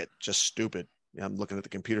all. I get just stupid. I'm looking at the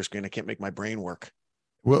computer screen. I can't make my brain work.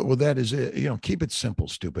 Well, that is it. Keep it simple,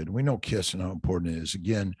 stupid. We know KISS and how important it is.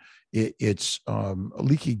 Again, it's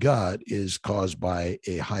leaky gut is caused by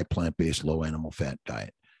a high plant-based, low animal fat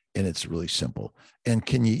diet, and it's really simple. And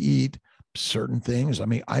can you eat certain things? I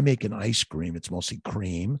mean, I make an ice cream. It's mostly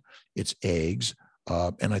cream. It's eggs.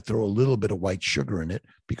 And I throw a little bit of white sugar in it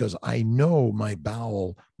because I know my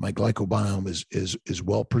glycobiome is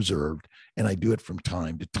well preserved, and I do it from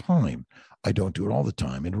time to time. I don't do it all the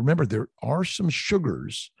time. And remember, there are some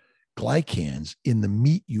sugars, glycans, in the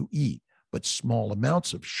meat you eat, but small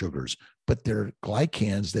amounts of sugars. But they're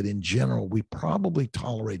glycans that in general we probably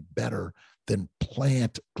tolerate better than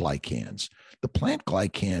plant glycans. The plant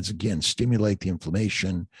glycans, again, stimulate the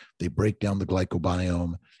inflammation. They break down the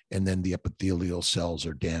glycobiome, and then the epithelial cells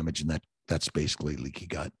are damaged, and that's basically leaky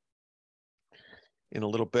gut. In a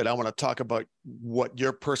little bit, I want to talk about what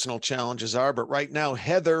your personal challenges are. But right now,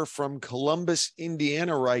 Heather from Columbus,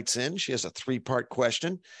 Indiana writes in. She has a 3-part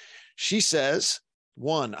question. She says,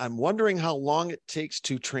 1, I'm wondering how long it takes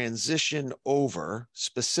to transition over,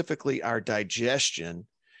 specifically our digestion.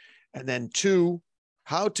 And then 2,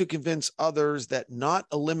 how to convince others that not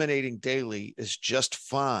eliminating daily is just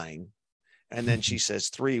fine. And then she says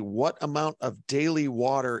 3, what amount of daily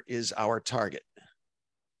water is our target?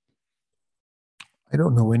 I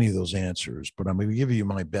don't know any of those answers, but I'm going to give you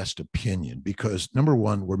my best opinion because number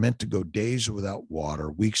one, we're meant to go days without water,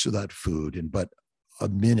 weeks without food, and but a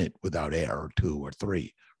minute without air, or 2 or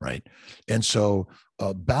 3, right? And so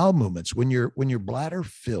bowel movements, when your bladder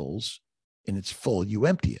fills and it's full, you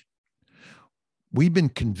empty it. We've been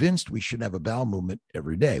convinced we should have a bowel movement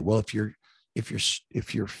every day. Well, if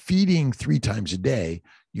you're feeding 3 times a day,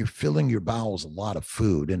 you're filling your bowels a lot of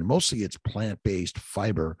food, and mostly it's plant-based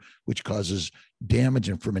fiber, which causes damage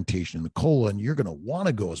and fermentation in the colon. You're going to want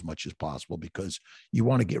to go as much as possible because you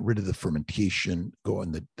want to get rid of the fermentation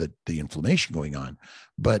going, the inflammation going on.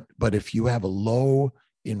 But if you have a low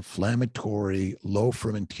inflammatory, low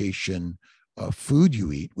fermentation food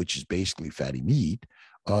you eat, which is basically fatty meat,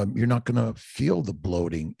 you're not going to feel the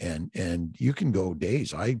bloating, and you can go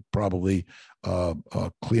days. I probably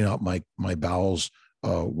clean out my bowels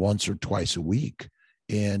once or twice a week,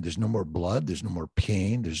 and there's no more blood, there's no more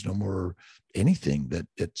pain, there's no more anything that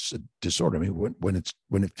it's a disorder. I mean, when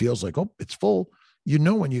it feels like, oh, it's full, you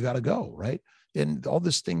know when you got to go, right? And all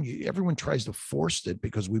this thing, everyone tries to force it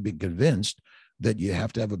because we've been convinced that you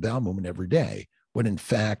have to have a bowel movement every day, when in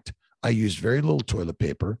fact, I used very little toilet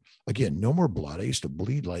paper. Again, no more blood. I used to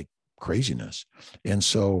bleed like craziness. And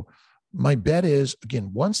so my bet is, again,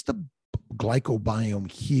 once the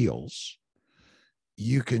glycobiome heals,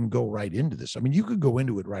 you can go right into this. I mean, you could go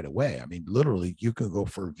into it right away. I mean, literally, you can go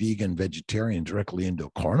for vegan, vegetarian directly into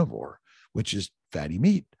carnivore, which is fatty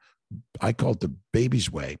meat. I call it the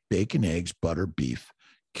baby's way: bacon, eggs, butter, beef,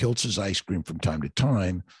 Kiltz's ice cream from time to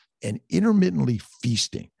time, and intermittently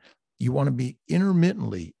feasting. You want to be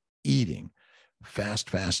intermittently eating. Fast,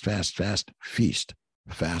 fast, fast, fast, feast.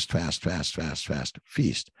 Fast, fast, fast, fast, fast,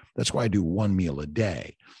 feast. That's why I do 1 meal a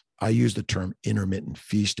day. I use the term intermittent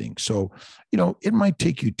feasting. So, it might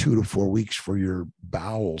take you 2 to 4 weeks for your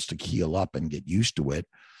bowels to heal up and get used to it.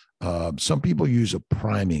 Some people use a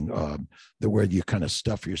priming, where you kind of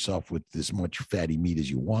stuff yourself with as much fatty meat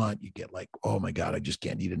as you want. You get like, oh my God, I just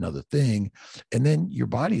can't eat another thing. And then your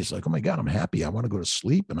body is like, oh my God, I'm happy. I want to go to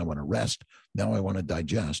sleep and I want to rest. Now I want to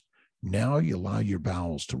digest. Now you allow your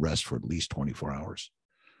bowels to rest for at least 24 hours.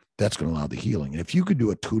 That's going to allow the healing. And if you could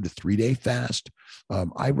do a 2 to 3 day fast,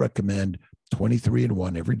 I recommend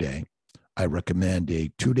 23-1 every day. I recommend a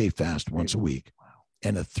 2-day fast once a week,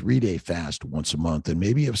 and a 3-day fast once a month, and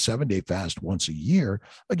maybe a 7-day fast once a year.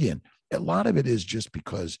 Again, a lot of it is just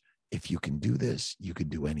because if you can do this, you can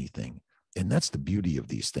do anything. And that's the beauty of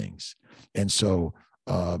these things. And so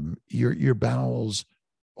your bowels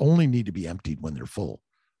only need to be emptied when they're full.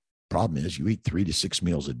 Problem is, you eat 3 to 6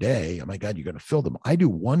 meals a day. Oh my God, you're going to fill them. I do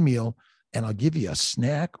 1 meal and I'll give you a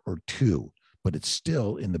snack or two, but it's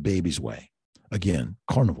still in the baby's way. Again,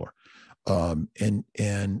 carnivore. But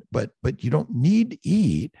you don't need to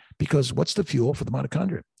eat, because what's the fuel for the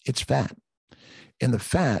mitochondria? It's fat. And the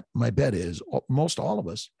fat, my bet is most all of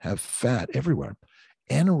us have fat everywhere.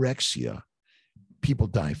 Anorexia, people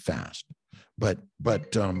die fast. But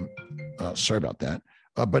sorry about that.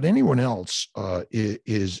 But anyone else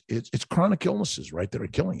it's chronic illnesses, right, that are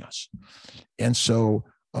killing us. And so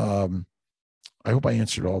I hope I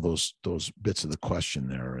answered all those bits of the question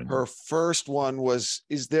there. And her first one was,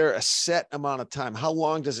 is there a set amount of time? How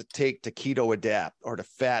long does it take to keto adapt or to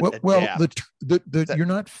fat adapt? Well, you're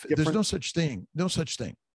not, different? There's no such thing.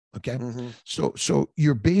 Okay. Mm-hmm. So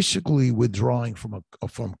you're basically withdrawing from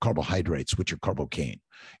carbohydrates, which are carbocaine.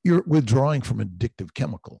 You're withdrawing from an addictive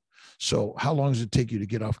chemical. So how long does it take you to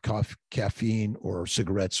get off caffeine or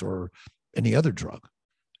cigarettes or any other drug?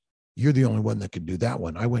 You're the only one that can do that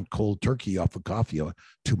one. I went cold turkey off of coffee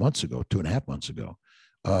 2.5 months ago.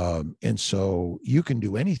 And so you can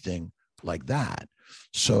do anything like that.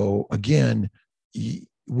 So again,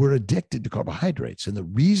 we're addicted to carbohydrates. And the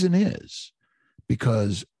reason is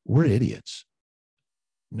because we're idiots.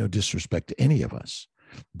 No disrespect to any of us.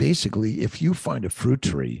 Basically, if you find a fruit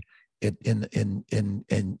tree and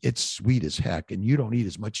it's sweet as heck, and you don't eat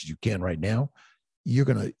as much as you can right now,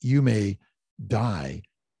 you may die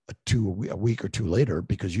a week or two later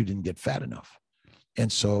because you didn't get fat enough.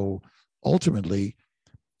 And so ultimately,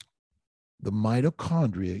 the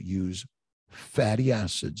mitochondria use fatty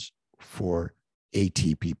acids for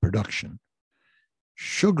ATP production.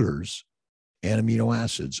 Sugars and amino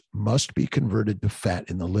acids must be converted to fat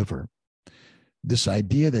in the liver. This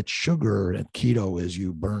idea that sugar and keto is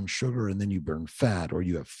you burn sugar and then you burn fat, or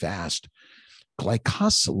you have fast,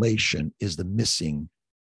 glycosylation is the missing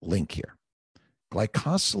link here.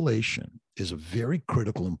 Glycosylation is a very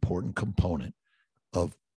critical, important component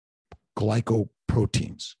of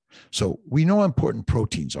glycoproteins. So we know how important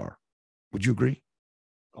proteins are. Would you agree?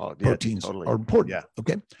 Oh, yeah, proteins totally. are important. Yeah.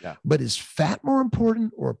 Okay. Yeah. But is fat more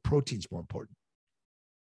important or proteins more important?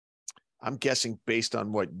 I'm guessing, based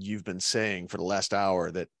on what you've been saying for the last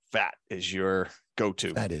hour, that fat is your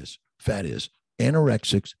go-to. Fat is.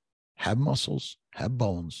 Anorexics have muscles, have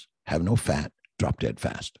bones, have no fat, drop dead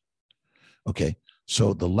fast. Okay.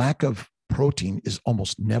 So the lack of protein is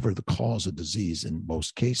almost never the cause of disease in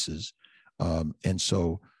most cases. And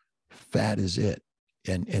so fat is it.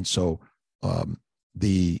 And so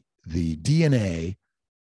the DNA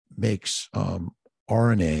makes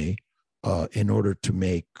RNA in order to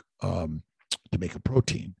make a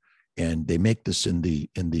protein, and they make this in the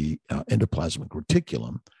endoplasmic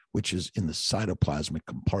reticulum, which is in the cytoplasmic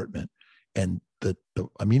compartment, and the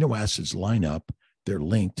amino acids line up, they're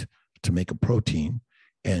linked to make a protein,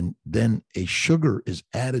 and then a sugar is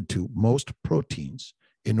added to most proteins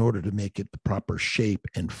in order to make it the proper shape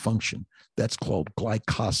and function. That's called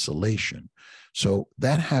glycosylation. So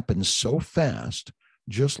that happens so fast,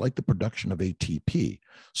 just like the production of ATP.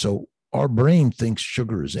 So our brain thinks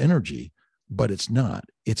sugar is energy, but it's not.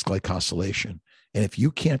 It's glycosylation. And if you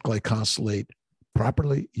can't glycosylate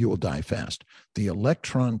properly, you will die fast. The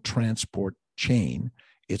electron transport chain,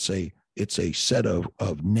 it's a set of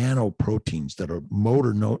nanoproteins that are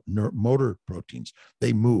motor proteins.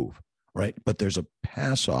 They move, right? But there's a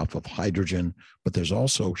pass off of hydrogen, but there's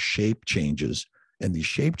also shape changes. And these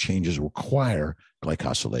shape changes require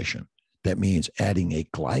glycosylation. That means adding a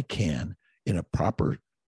glycan in a proper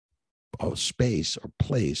space or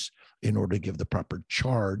place in order to give the proper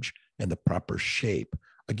charge and the proper shape.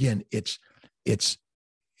 Again, it's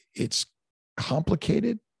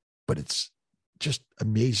complicated, but it's just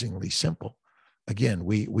amazingly simple. Again,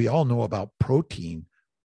 we all know about protein,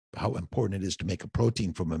 how important it is to make a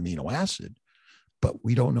protein from amino acid, but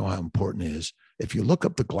we don't know how important it is if you look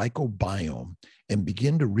up the glycobiome and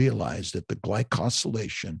begin to realize that the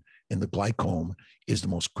glycosylation in the glycome is the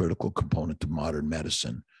most critical component to modern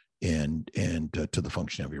medicine and to the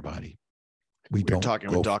function of your body. We're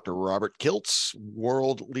talking with Dr. Robert Kiltz,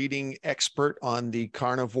 world leading expert on the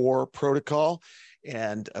carnivore protocol.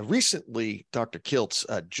 And recently, Dr. Kiltz,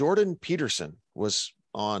 Jordan Peterson was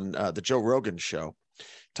on the Joe Rogan show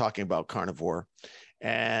talking about carnivore,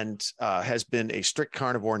 and has been a strict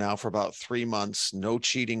carnivore now for about 3 months, no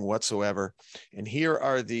cheating whatsoever. And here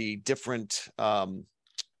are the different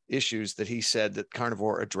issues that he said that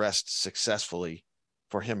carnivore addressed successfully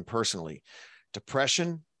for him personally: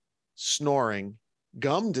 depression, snoring,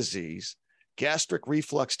 gum disease, gastric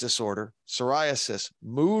reflux disorder, psoriasis,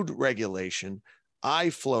 mood regulation, eye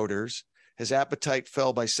floaters. His appetite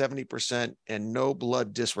fell by 70% and no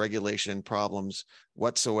blood dysregulation problems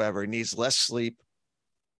whatsoever. He needs less sleep,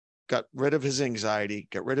 got rid of his anxiety,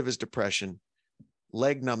 got rid of his depression,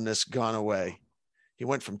 leg numbness gone away. He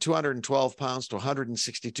went from 212 pounds to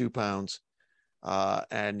 162 pounds.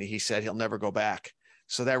 And he said he'll never go back.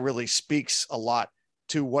 So that really speaks a lot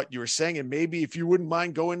to what you were saying. And maybe if you wouldn't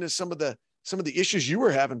mind going into some of the issues you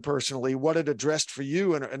were having personally, what it addressed for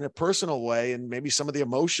you in a personal way, and maybe some of the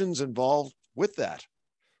emotions involved with that.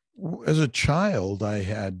 As a child, I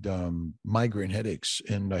had migraine headaches,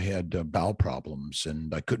 and I had bowel problems,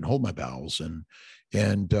 and I couldn't hold my bowels, and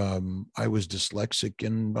I was dyslexic,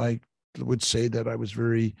 and I would say that I was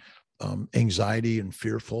very anxiety and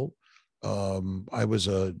fearful. I was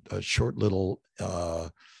a short little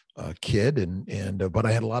kid, but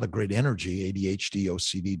I had a lot of great energy, ADHD,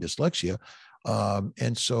 OCD, dyslexia.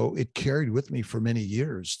 And so it carried with me for many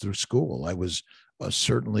years through school. I was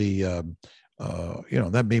certainly,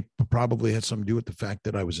 that probably had something to do with the fact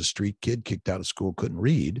that I was a street kid, kicked out of school, couldn't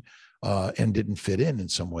read, and didn't fit in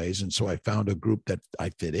some ways. And so I found a group that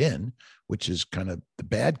I fit in, which is kind of the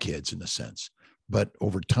bad kids in a sense. But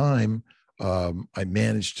over time, I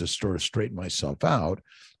managed to sort of straighten myself out.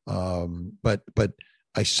 But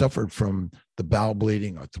I suffered from the bowel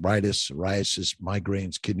bleeding, arthritis, psoriasis,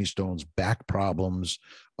 migraines, kidney stones, back problems,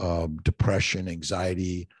 depression,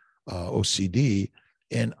 anxiety, OCD.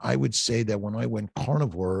 And I would say that when I went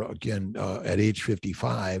carnivore again at age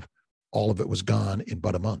 55, all of it was gone in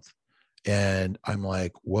about a month. And I'm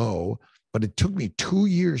like, whoa. But it took me 2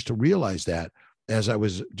 years to realize that, as I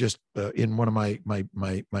was just in one of my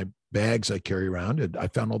bags I carry around, and I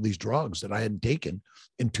found all these drugs that I hadn't taken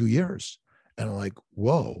in 2 years. And I'm like,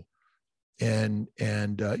 whoa. And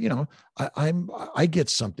I get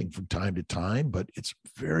something from time to time, but it's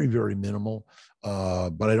very, very minimal.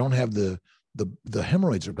 But I don't have the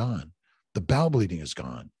hemorrhoids are gone. The bowel bleeding is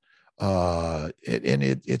gone.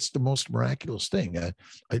 It's the most miraculous thing.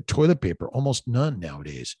 Toilet paper, almost none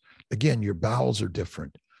nowadays. Again, your bowels are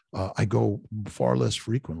different. I go far less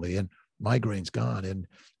frequently, and migraine's gone.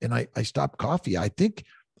 And I stopped coffee. I think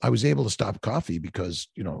I was able to stop coffee because,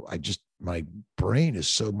 my brain is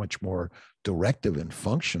so much more directive and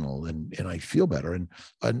functional, and I feel better. And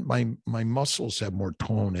my muscles have more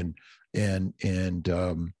tone.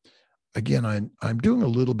 Again, I'm doing a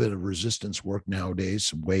little bit of resistance work nowadays,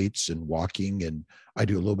 some weights and walking, and I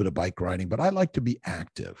do a little bit of bike riding, but I like to be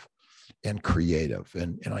active and creative.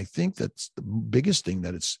 And I think that's the biggest thing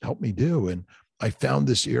that it's helped me do. And I found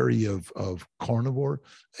this area of carnivore,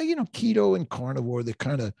 keto and carnivore, they're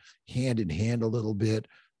kind of hand in hand a little bit.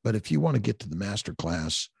 But if you want to get to the master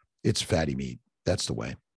class, it's fatty meat. That's the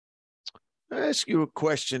way. I ask you a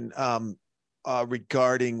question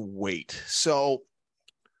regarding weight. So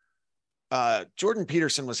Jordan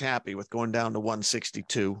Peterson was happy with going down to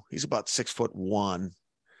 162. He's about 6'1",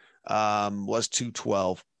 was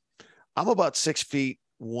 212. I'm about 6 feet,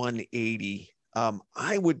 180.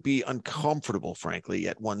 I would be uncomfortable, frankly,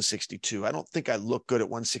 at 162. I don't think I look good at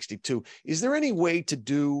 162. Is there any way to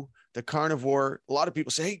do the carnivore? A lot of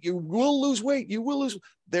people say, hey, you will lose weight. You will lose.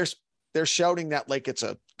 They're shouting that like it's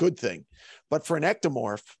a good thing. But for an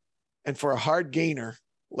ectomorph and for a hard gainer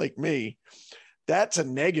like me, that's a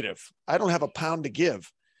negative. I don't have a pound to give.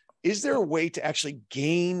 Is there a way to actually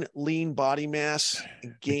gain lean body mass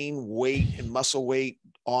and gain weight and muscle weight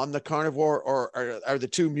on the carnivore, or are the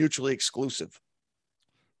two mutually exclusive?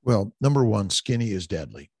 Well, number one, skinny is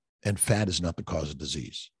deadly, and fat is not the cause of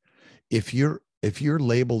disease. If you're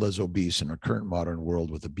labeled as obese in our current modern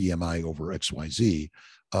world with a BMI over XYZ,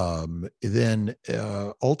 then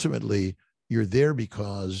ultimately you're there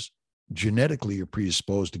because genetically you're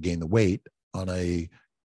predisposed to gain the weight on a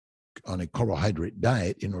carbohydrate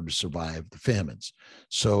diet in order to survive the famines.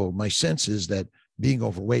 So my sense is that being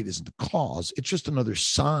overweight isn't the cause. It's just another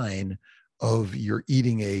sign of you're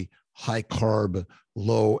eating a high carb,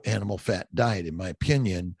 low animal fat diet, in my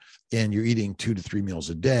opinion, and you're eating 2 to 3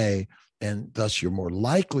 meals a day. And thus you're more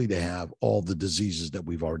likely to have all the diseases that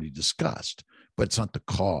we've already discussed, but it's not the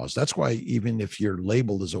cause. That's why even if you're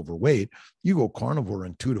labeled as overweight, you go carnivore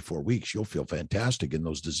in 2 to 4 weeks, you'll feel fantastic. And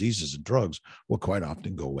those diseases and drugs will quite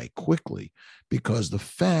often go away quickly because the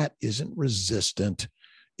fat isn't resistant.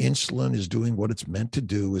 Insulin is doing what it's meant to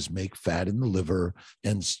do, is make fat in the liver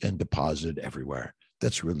and deposit it everywhere.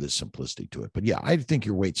 That's really the simplicity to it. But yeah, I think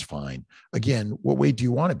your weight's fine. Again, what weight do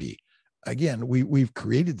you want to be? Again, we've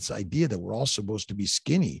created this idea that we're all supposed to be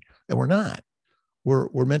skinny, and we're not.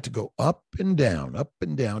 We're meant to go up and down,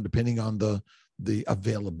 depending on the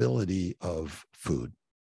availability of food.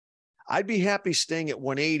 I'd be happy staying at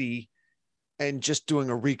 180 and just doing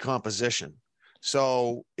a recomposition.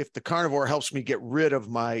 So if the carnivore helps me get rid of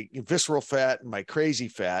my visceral fat and my crazy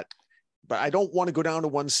fat, but I don't want to go down to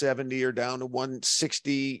 170 or down to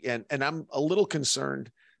 160. And I'm a little concerned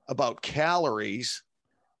about calories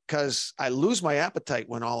because I lose my appetite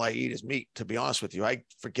when all I eat is meat. To be honest with you, I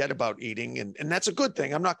forget about eating, and that's a good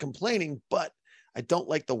thing. I'm not complaining, but I don't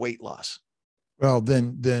like the weight loss. Well,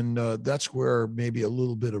 then that's where maybe a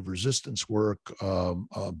little bit of resistance work,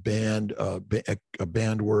 band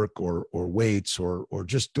work, or weights, or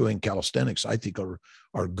just doing calisthenics, I think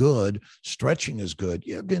are good. Stretching is good.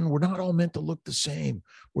 Yeah, again, we're not all meant to look the same.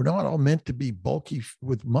 We're not all meant to be bulky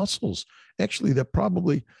with muscles. Actually, that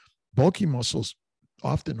probably bulky muscles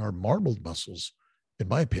often are marbled muscles, in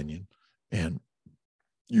my opinion. And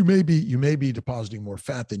you may be depositing more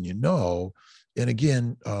fat than you know. And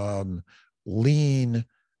again, lean,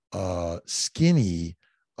 skinny,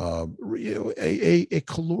 a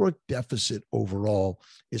caloric deficit overall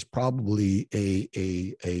is probably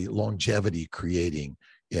a longevity creating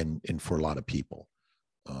in for a lot of people.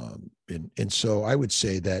 And so I would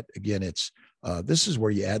say that again, it's this is where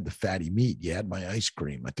you add the fatty meat, you add my ice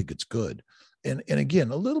cream. I think it's good. And again,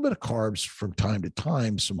 a little bit of carbs from time to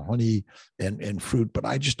time, some honey and fruit, but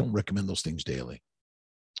I just don't recommend those things daily.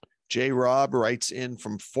 J. Rob writes in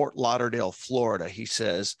from Fort Lauderdale, Florida. He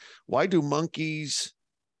says, why do monkeys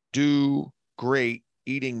do great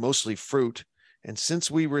eating mostly fruit? And since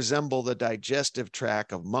we resemble the digestive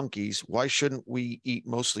tract of monkeys, why shouldn't we eat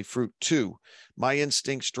mostly fruit too? My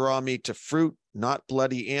instincts draw me to fruit, not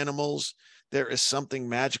bloody animals. There is something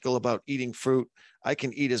magical about eating fruit. I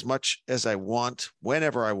can eat as much as I want,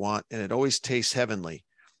 whenever I want, and it always tastes heavenly.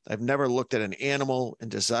 I've never looked at an animal and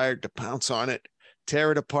desired to pounce on it,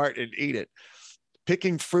 tear it apart, and eat it.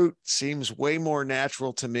 Picking fruit seems way more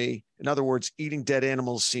natural to me. In other words, eating dead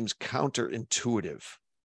animals seems counterintuitive.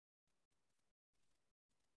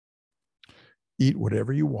 Eat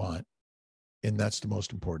whatever you want, and that's the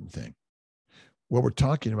most important thing. What we're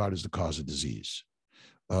talking about is the cause of disease.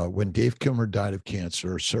 When Dave Kilmer died of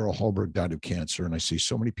cancer, Sarah Hallberg died of cancer, and I see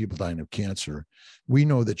so many people dying of cancer, we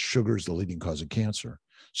know that sugar is the leading cause of cancer.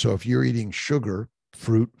 So if you're eating sugar,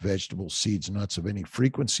 fruit, vegetables, seeds, nuts of any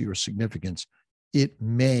frequency or significance, it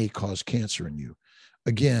may cause cancer in you.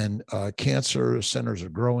 Again, cancer centers are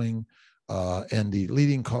growing, and the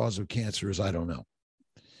leading cause of cancer is I don't know.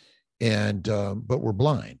 And but we're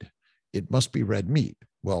blind. It must be red meat.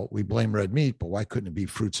 Well, we blame red meat, but why couldn't it be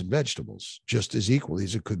fruits and vegetables just as equally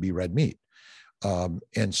as it could be red meat?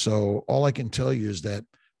 And so all I can tell you is that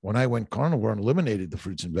when I went carnivore and eliminated the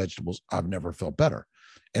fruits and vegetables, I've never felt better.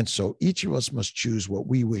 And so each of us must choose what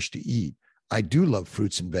we wish to eat. I do love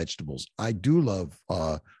fruits and vegetables. I do love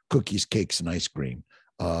cookies, cakes, and ice cream.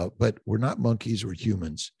 But we're not monkeys or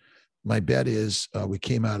humans. My bet is we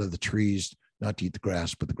came out of the trees not to eat the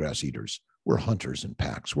grass, but the grass eaters. We're hunters in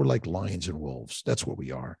packs. We're like lions and wolves. That's what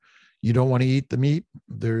we are. You don't want to eat the meat.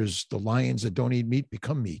 There's the lions that don't eat meat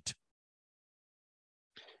become meat.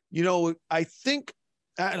 You know, I think,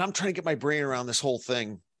 and I'm trying to get my brain around this whole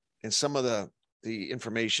thing, and some of the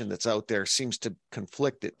information that's out there seems to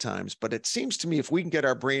conflict at times, but it seems to me if we can get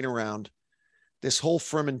our brain around this whole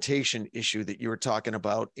fermentation issue that you were talking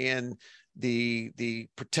about and the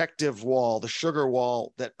protective wall, the sugar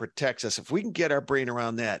wall that protects us, if we can get our brain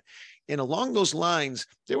around that. And along those lines,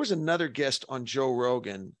 there was another guest on Joe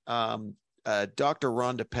Rogan, Dr.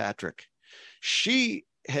 Rhonda Patrick. She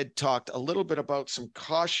had talked a little bit about some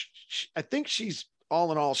caution. I think she's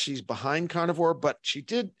all in all, she's behind carnivore, but she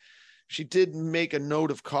did make a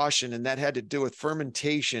note of caution, and that had to do with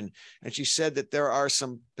fermentation. And she said that there are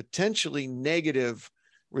some potentially negative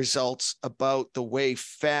results about the way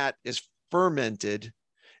fat is fermented.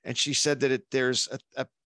 And she said that there's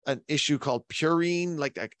an issue called purine,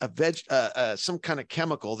 like some kind of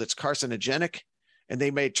chemical that's carcinogenic, and they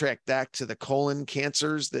may track back to the colon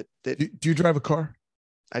cancers that do you drive a car?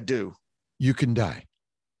 I do. You can die,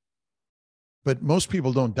 but most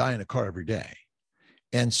people don't die in a car every day.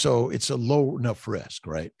 And so it's a low enough risk,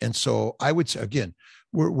 right? And so I would say, again,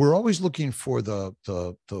 we're always looking for the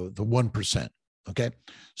 1%. Okay.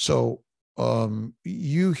 So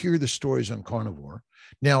you hear the stories on carnivore.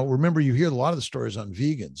 Now, remember, you hear a lot of the stories on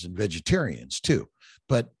vegans and vegetarians too,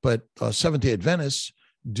 but Seventh-day Adventists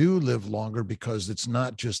do live longer because it's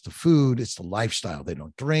not just the food, it's the lifestyle. They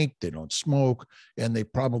don't drink, they don't smoke, and they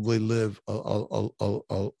probably live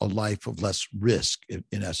a life of less risk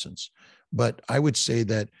in essence. But I would say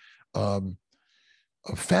that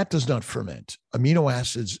fat does not ferment. Amino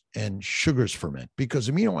acids and sugars ferment because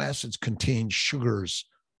amino acids contain sugars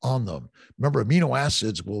on them. Remember, amino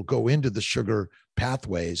acids will go into the sugar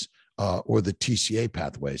pathways or the TCA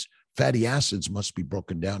pathways. Fatty acids must be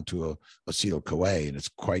broken down to acetyl-CoA, and it's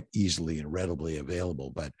quite easily and readily available.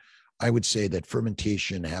 But I would say that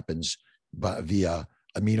fermentation happens via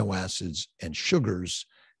amino acids and sugars.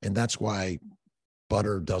 And that's why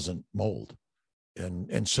butter doesn't mold.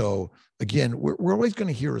 And so again, we're always going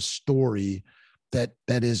to hear a story that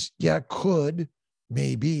is, yeah, could,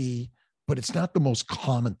 maybe, but it's not the most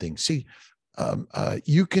common thing. See,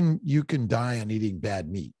 you can die on eating bad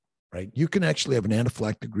meat, right? You can actually have an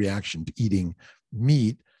anaphylactic reaction to eating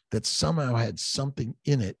meat that somehow had something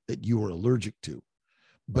in it that you were allergic to.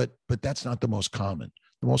 But that's not the most common.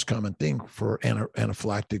 The most common thing for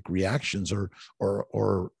anaphylactic reactions or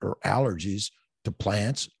allergies to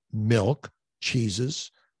plants, milk,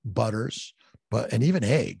 cheeses, butters, and even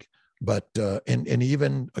egg, but and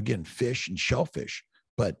even again fish and shellfish.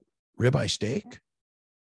 But ribeye steak,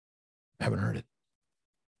 haven't heard it.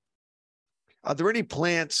 Are there any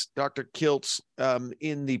plants, Dr. Kiltz,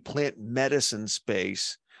 in the plant medicine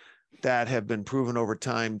space that have been proven over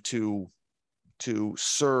time to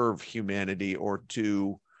serve humanity or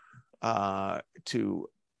to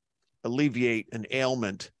alleviate an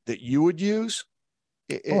ailment that you would use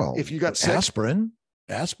if you got sick?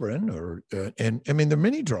 Aspirin, or and I mean there are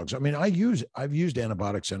many drugs. I mean I've used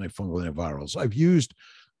antibiotics, antifungal, antivirals. I've used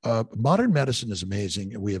modern medicine is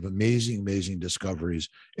amazing, and we have amazing discoveries,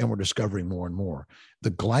 and we're discovering more and more.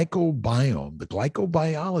 The glycobiome, the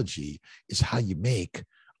glycobiology is how you make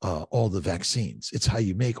all the vaccines. It's how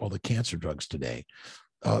you make all the cancer drugs today.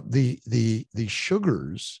 The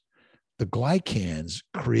sugars, the glycans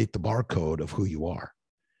create the barcode of who you are.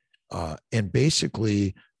 And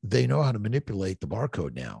basically they know how to manipulate the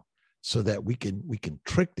barcode now so that we can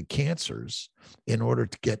trick the cancers in order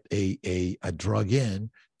to get a drug in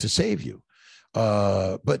to save you.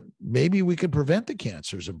 But maybe we could prevent the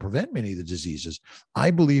cancers and prevent many of the diseases. I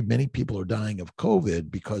believe many people are dying of COVID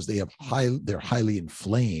because they're highly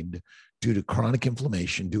inflamed due to chronic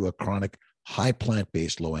inflammation, due to a chronic high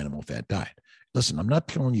plant-based, low animal fat diet. Listen, I'm not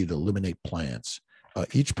telling you to eliminate plants.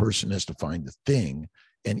 Each person has to find the thing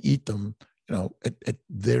and eat them, at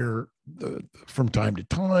their from time to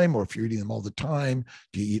time, or if you're eating them all the time,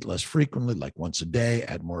 do you eat less frequently, like once a day,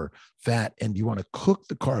 add more fat, and you want to cook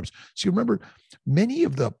the carbs. So remember, many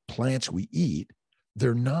of the plants we eat,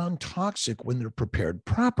 they're non-toxic when they're prepared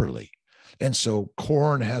properly. And so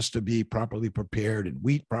corn has to be properly prepared, and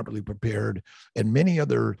wheat properly prepared, and many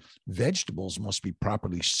other vegetables must be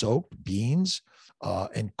properly soaked, beans,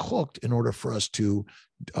 and cooked in order for us to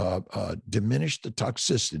diminish the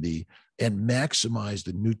toxicity and maximize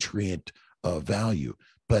the nutrient value.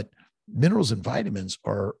 But minerals and vitamins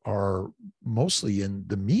are mostly in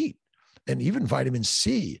the meat, and even vitamin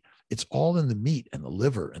C. It's all in the meat and the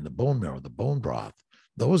liver and the bone marrow, the bone broth.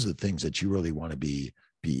 Those are the things that you really want to be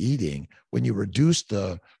eating. When you reduce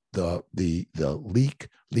the leaky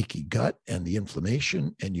gut and the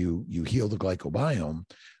inflammation, and you heal the glycobiome,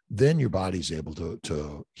 then your body's able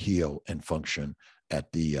to heal and function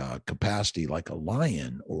at the capacity like a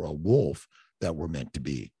lion or a wolf that we're meant to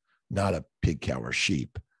be, not a pig, cow, or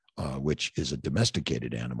sheep, which is a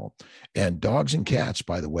domesticated animal. And dogs and cats,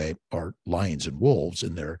 by the way, are lions and wolves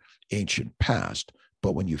in their ancient past.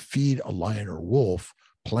 But when you feed a lion or wolf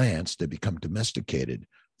plants, they become domesticated.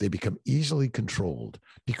 They become easily controlled,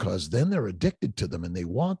 because then they're addicted to them and they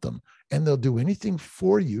want them, and they'll do anything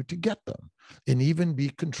for you to get them, and even be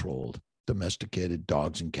controlled. Domesticated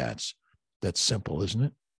dogs and cats. That's simple,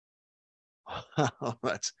 isn't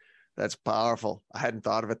it? That's powerful. I hadn't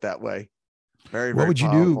thought of it that way. Very, what would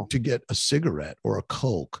powerful. You do to get a cigarette or a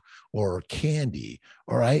Coke or candy?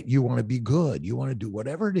 All right. You want to be good. You want to do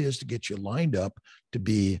whatever it is to get you lined up to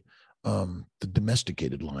be the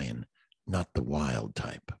domesticated lion, not the wild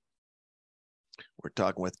type. We're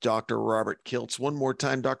talking with Dr. Robert Kiltz. One more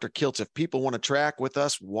time, Dr. Kiltz, if people want to track with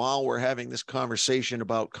us while we're having this conversation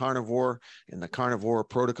about carnivore and the carnivore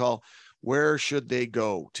protocol, where should they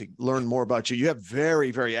go to learn more about you? You have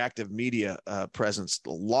very, very active media presence,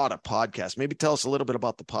 a lot of podcasts. Maybe tell us a little bit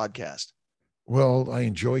about the podcast. Well, I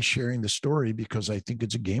enjoy sharing the story because I think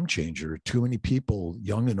it's a game changer. Too many people,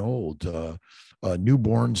 young and old,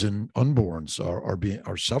 newborns and unborns,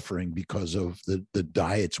 are suffering because of the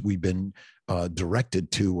diets we've been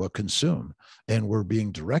directed to consume, and we're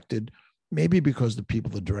being directed maybe because the people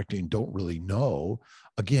that are directing don't really know.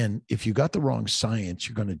 Again, if you got the wrong science,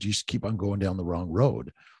 you're going to just keep on going down the wrong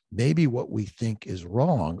road. Maybe what we think is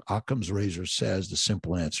wrong, Occam's razor says the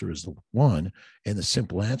simple answer is the one. And the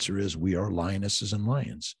simple answer is we are lionesses and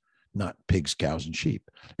lions, not pigs, cows, and sheep.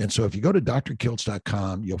 And so if you go to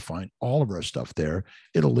drkiltz.com, you'll find all of our stuff there.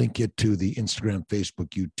 It'll link you to the Instagram, Facebook,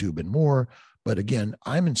 YouTube, and more. But again,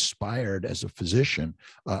 I'm inspired as a physician.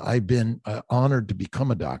 I've been honored to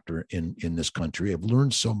become a doctor in this country. I've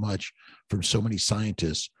learned so much from so many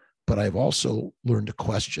scientists, but I've also learned to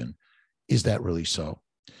question, Is that really so?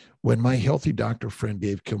 When my healthy doctor friend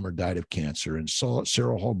Dave Kilmer died of cancer, and Sarah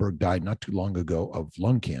Hallberg died not too long ago of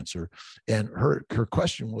lung cancer, and her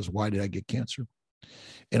question was, why did I get cancer?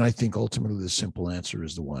 And I think ultimately the simple answer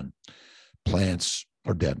is the one: plants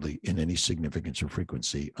are deadly in any significance or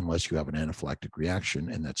frequency unless you have an anaphylactic reaction,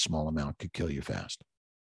 and that small amount could kill you fast.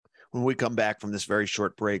 When we come back from this very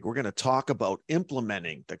short break, we're going to talk about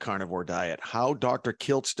implementing the carnivore diet, how Dr.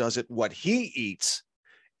 Kiltz does it, what he eats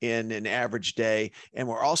in an average day. And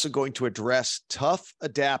we're also going to address tough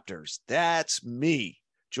adapters. That's me,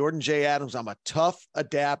 Jordan J. Adams. I'm a tough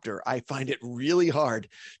adapter. I find it really hard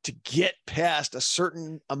to get past a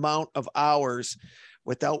certain amount of hours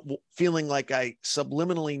without feeling like I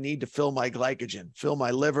subliminally need to fill my glycogen, fill my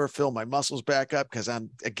liver, fill my muscles back up, because I'm,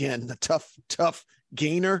 again, the tough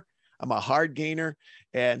gainer. I'm a hard gainer.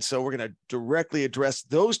 And so we're going to directly address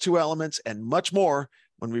those two elements and much more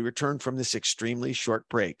when we return from this extremely short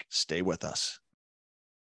break. Stay with us.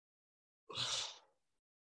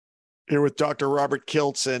 Here with Dr. Robert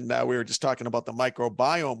Kiltz, and we were just talking about the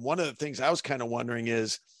microbiome. One of the things I was kind of wondering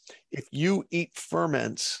is, if you eat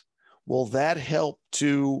ferments, will that help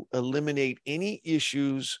to eliminate any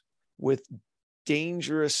issues with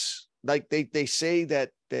dangerous, like they say that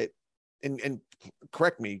and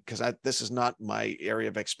correct me, because this is not my area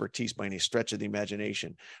of expertise by any stretch of the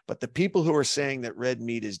imagination, but the people who are saying that red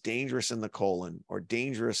meat is dangerous in the colon or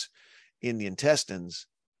dangerous in the intestines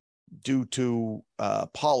due to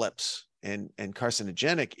polyps and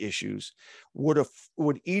carcinogenic issues,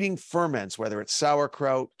 would eating ferments, whether it's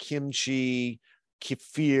sauerkraut, kimchi,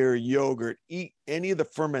 kefir, yogurt, eat any of the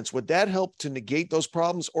ferments, would that help to negate those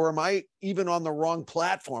problems? Or am I even on the wrong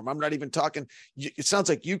platform? I'm not even talking. It sounds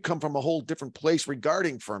like you come from a whole different place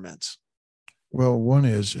regarding ferments. Well, one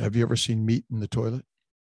is, have you ever seen meat in the toilet?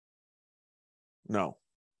 No.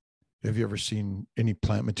 Have you ever seen any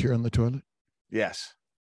plant material in the toilet? Yes.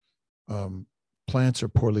 Plants are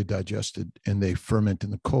poorly digested and they ferment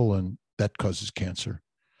in the colon. That causes cancer.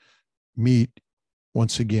 Meat,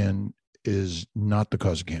 once again, is not the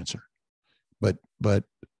cause of cancer, but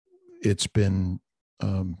it's been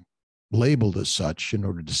labeled as such in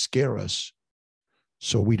order to scare us,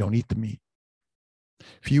 so we don't eat the meat.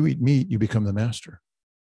 If you eat meat, you become the master.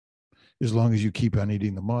 As long as you keep on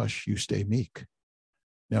eating the mush, you stay meek.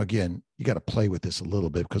 Now, again, you got to play with this a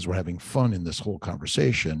little bit because we're having fun in this whole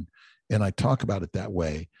conversation, and I talk about it that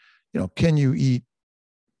way. Can you eat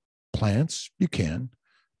plants? You can,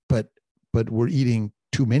 but we're eating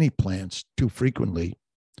too many plants too frequently,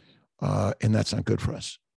 and that's not good for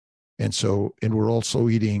us. And we're also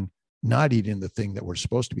not eating the thing that we're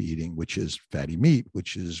supposed to be eating, which is fatty meat,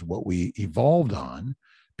 which is what we evolved on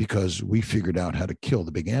because we figured out how to kill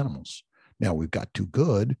the big animals. Now we've got too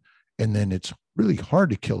good, and then it's really hard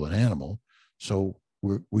to kill an animal. So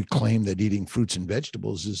we claim that eating fruits and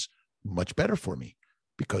vegetables is much better for me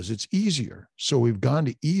because it's easier. So we've gone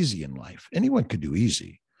to easy in life. Anyone can do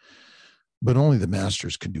easy, but only the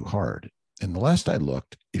masters can do hard. And the last I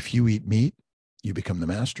looked, if you eat meat, you become the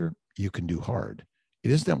master, you can do hard.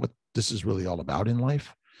 Isn't that what this is really all about in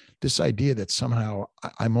life? This idea that somehow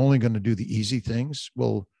I'm only going to do the easy things.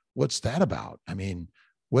 Well, what's that about? I mean,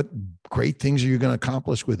 what great things are you going to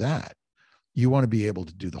accomplish with that? You want to be able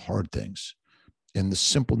to do the hard things. And the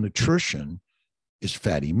simple nutrition is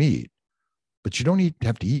fatty meat, but you don't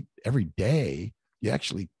have to eat every day. You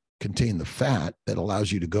actually contain the fat that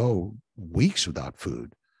allows you to go weeks without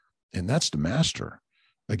food. And that's the master.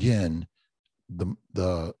 Again,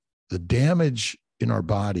 the damage in our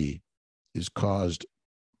body is caused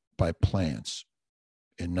by plants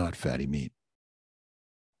and not fatty meat.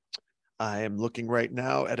 I am looking right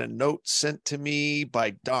now at a note sent to me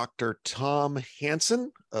by Dr. Tom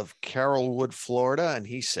Hansen of Carrollwood, Florida. And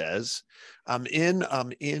he says, I'm in.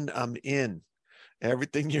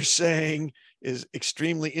 Everything you're saying is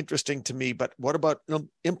extremely interesting to me, but what about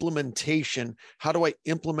implementation? How do I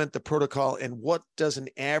implement the protocol? And what does an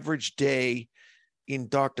average day in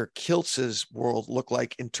Dr. Kiltz's world look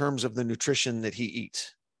like in terms of the nutrition that he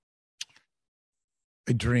eats?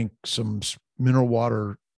 I drink some mineral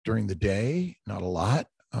water during the day, not a lot.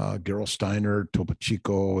 Gerolsteiner, Topo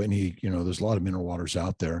Chico, there's a lot of mineral waters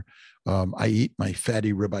out there. I eat my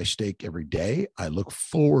fatty ribeye steak every day. I look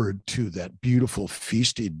forward to that beautiful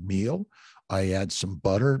feasted meal. I add some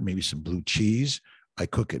butter, maybe some blue cheese. I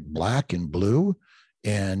cook it black and blue,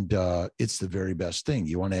 and it's the very best thing.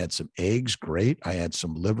 You want to add some eggs? Great. I add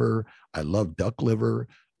some liver. I love duck liver.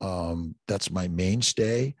 That's my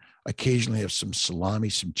mainstay. Occasionally have some salami,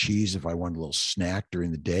 some cheese if I want a little snack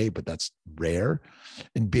during the day, but that's rare.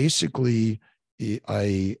 And basically,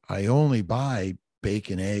 I only buy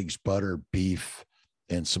bacon, eggs, butter, beef,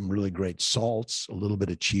 and some really great salts, a little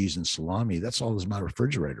bit of cheese and salami. That's all that's in my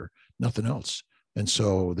refrigerator, nothing else. And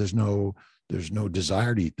so there's no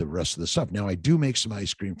desire to eat the rest of the stuff. Now, I do make some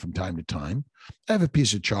ice cream from time to time. I have a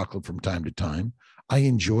piece of chocolate from time to time. I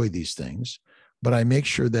enjoy these things, but I make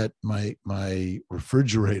sure that my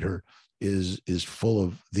refrigerator is full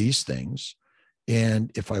of these things.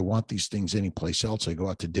 And if I want these things anyplace else, I go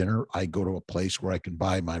out to dinner. I go to a place where I can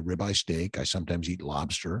buy my ribeye steak. I sometimes eat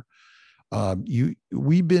lobster.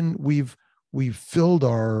 We've filled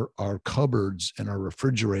our cupboards and our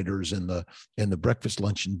refrigerators and the breakfast,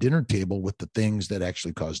 lunch, and dinner table with the things that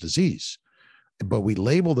actually cause disease, but we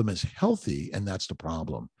label them as healthy, and that's the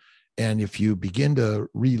problem. And if you begin to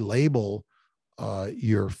relabel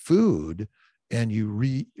your food and you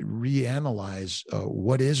reanalyze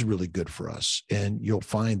what is really good for us, and you'll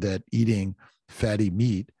find that eating fatty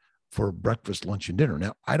meat for breakfast, lunch, and dinner.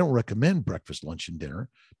 Now, I don't recommend breakfast, lunch, and dinner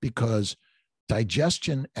because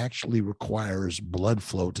digestion actually requires blood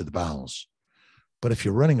flow to the bowels. But if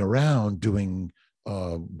you're running around doing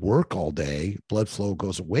work all day, blood flow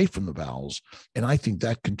goes away from the bowels. And I think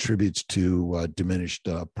that contributes to diminished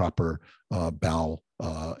proper bowel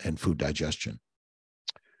and food digestion.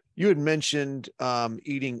 You had mentioned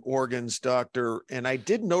eating organs, doctor, and I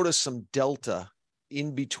did notice some delta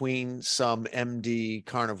in between some MD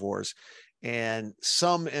carnivores. And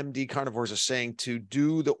some MD carnivores are saying to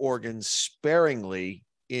do the organs sparingly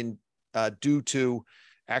in due to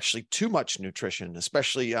actually too much nutrition,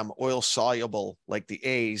 especially oil soluble like the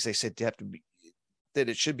A's. They said that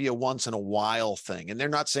it should be a once in a while thing. And they're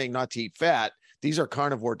not saying not to eat fat. These are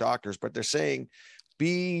carnivore doctors, but they're saying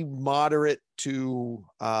be moderate to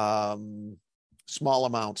small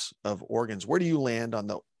amounts of organs. Where do you land on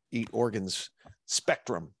the eat organs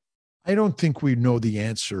spectrum? I don't think we know the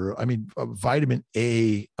answer. I mean, vitamin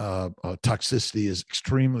A toxicity is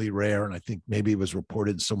extremely rare. And I think maybe it was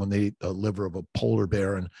reported someone ate the liver of a polar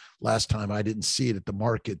bear. And last time I didn't see it at the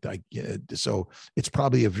market. So it's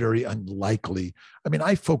probably a very unlikely. I mean,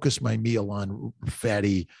 I focus my meal on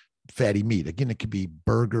fatty meat. Again, it could be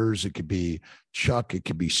burgers, it could be chuck, it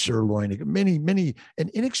could be sirloin. Many and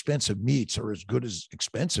inexpensive meats are as good as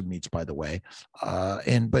expensive meats, by the way.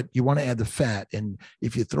 But you want to add the fat, and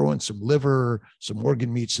if you throw in some liver, some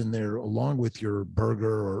organ meats in there along with your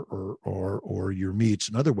burger or your meats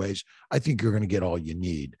in other ways, I think you're going to get all you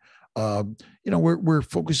need. We're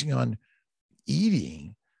focusing on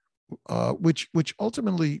eating, which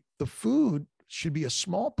ultimately the food should be a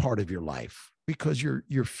small part of your life, because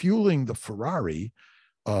you're fueling the Ferrari,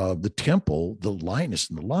 the temple, the lioness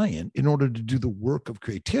and the lion in order to do the work of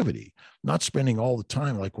creativity, not spending all the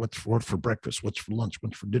time like what's for breakfast, what's for lunch,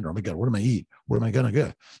 what's for dinner. Oh my God, what am I eat? Where am I going to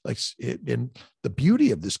go? And the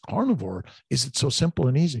beauty of this carnivore is it's so simple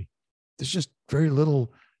and easy. There's just very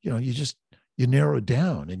little, you narrow it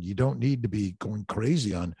down, and you don't need to be going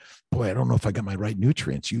crazy on, boy, I don't know if I got my right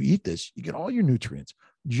nutrients. You eat this, you get all your nutrients.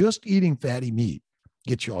 Just eating fatty meat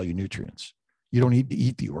gets you all your nutrients. You don't need to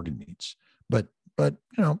eat the organ meats, but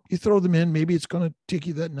you throw them in, maybe it's going to take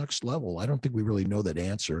you that next level. I don't think we really know that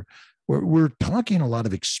answer. We're talking a lot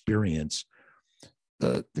of experience.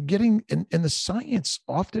 The science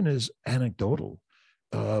often is anecdotal.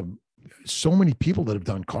 So many people that have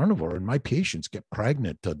done carnivore, and my patients get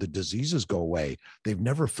pregnant. The diseases go away. They've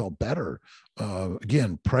never felt better.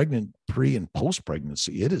 Again, pregnant, pre and post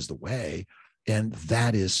pregnancy, it is the way. And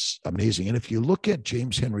that is amazing. And if you look at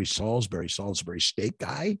James Henry Salisbury steak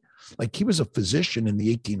guy, like he was a physician in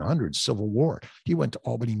the 1800s, Civil War. He went to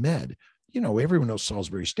Albany Med. Everyone knows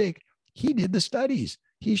Salisbury steak. He did the studies.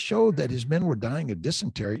 He showed that his men were dying of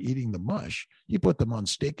dysentery eating the mush. He put them on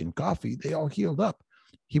steak and coffee. They all healed up.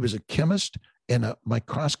 He was a chemist and a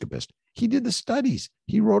microscopist. He did the studies.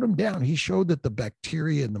 He wrote them down. He showed that the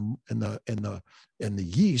bacteria and the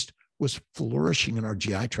yeast was flourishing in our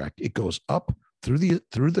GI tract. It goes up through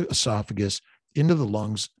the esophagus into the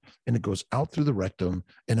lungs, and it goes out through the rectum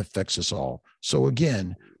and affects us all. So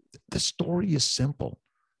again, the story is simple.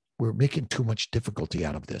 We're making too much difficulty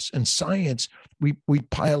out of this. And science, we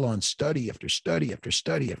pile on study after study after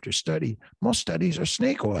study after study. Most studies are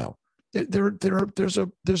snake oil. There's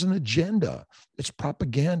an agenda. It's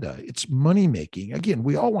propaganda. It's money making. Again,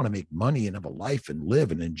 we all want to make money and have a life and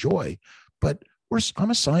live and enjoy, but I'm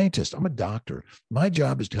a scientist. I'm a doctor. My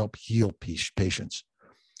job is to help heal patients.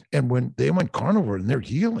 And when they went carnivore and they're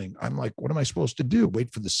healing, I'm like, what am I supposed to do?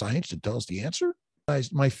 Wait for the science to tell us the answer?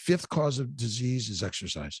 My fifth cause of disease is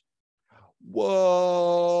exercise.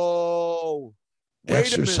 Whoa.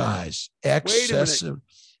 Exercise. Excessive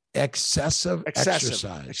exercise.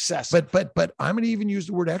 But I'm going to even use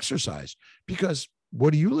the word exercise, because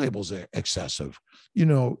what do you label as excessive?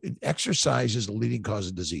 Exercise is the leading cause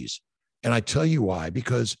of disease. And I tell you why,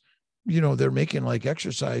 because, they're making like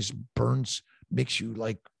exercise makes you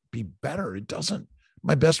like be better. It doesn't.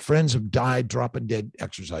 My best friends have died dropping dead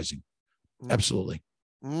exercising. Absolutely.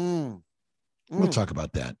 We'll talk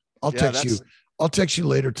about that. I'll text you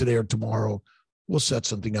later today or tomorrow. We'll set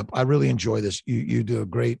something up. I really enjoy this. You do a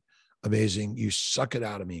great, amazing. You suck it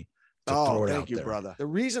out of me to throw it out there. Brother. The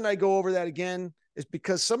reason I go over that again is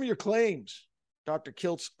because some of your claims, Dr.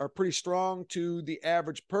 Kiltz, are pretty strong to the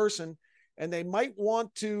average person, and they might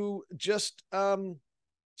want to just, not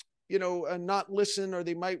listen, or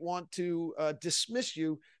they might want to dismiss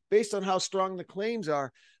you based on how strong the claims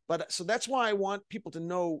are. But so that's why I want people to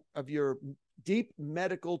know of your deep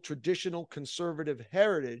medical, traditional, conservative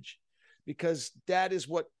heritage, because that is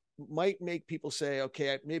what might make people say,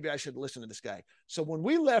 okay, maybe I should listen to this guy. So when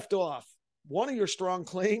we left off, one of your strong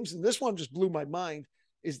claims, and this one just blew my mind,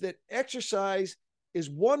 is that exercise is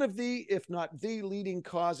one of the, if not the leading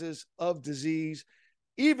causes of disease.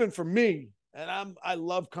 Even for me, and I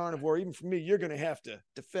love carnivore, even for me, you're going to have to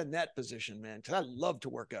defend that position, man, because I love to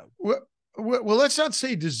work out. Well, let's not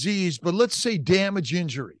say disease, but let's say damage,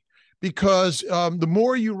 injury, because the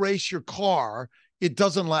more you race your car, it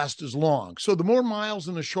doesn't last as long. So the more miles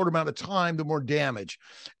in a short amount of time, the more damage.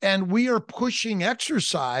 And we are pushing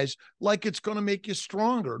exercise like it's going to make you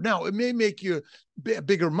stronger. Now, it may make you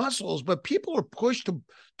bigger muscles, but people are pushed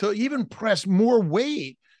to even press more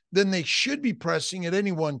weight than they should be pressing at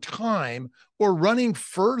any one time, or running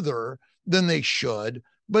further than they should,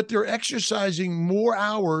 but they're exercising more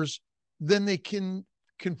hours than they can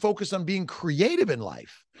focus on being creative in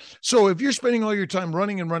life. So if you're spending all your time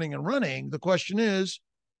running and running and running, the question is,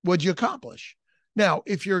 what'd you accomplish? Now,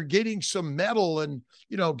 if you're getting some medal and,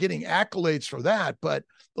 getting accolades for that, but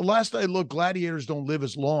the last I looked, gladiators don't live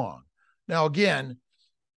as long. Now, again,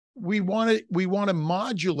 we want to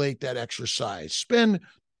modulate that exercise. Spend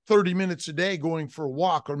 30 minutes a day going for a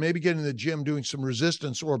walk, or maybe get in the gym doing some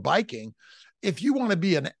resistance or biking. If you want to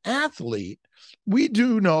be an athlete, we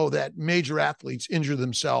do know that major athletes injure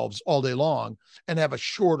themselves all day long and have a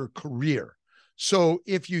shorter career. So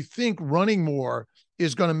if you think running more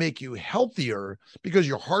is going to make you healthier because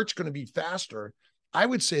your heart's going to beat faster, I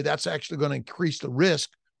would say that's actually going to increase the risk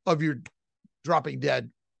of your dropping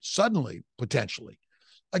dead suddenly, potentially.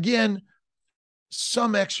 Again,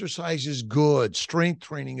 some exercise is good. Strength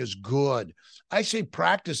training is good. I say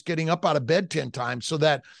practice getting up out of bed 10 times so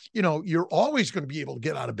that, you're always going to be able to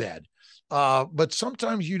get out of bed. But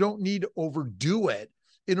sometimes you don't need to overdo it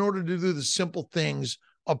in order to do the simple things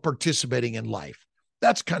of participating in life.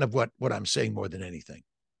 That's kind of what I'm saying more than anything.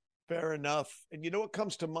 Fair enough. And what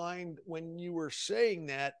comes to mind when you were saying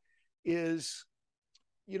that is,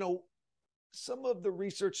 some of the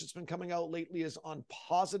research that's been coming out lately is on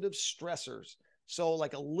positive stressors. So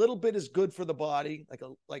like a little bit is good for the body,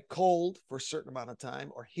 like cold for a certain amount of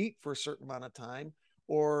time, or heat for a certain amount of time,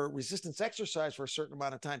 or resistance exercise for a certain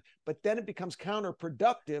amount of time, but then it becomes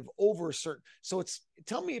counterproductive over a certain. So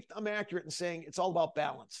tell me if I'm accurate in saying it's all about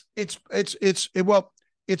balance. It's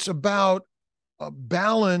about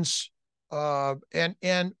balance,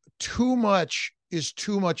 and too much is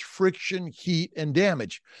too much friction, heat, and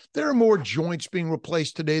damage. There are more joints being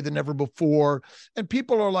replaced today than ever before. And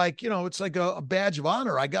people are like, it's like a badge of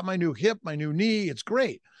honor. I got my new hip, my new knee. It's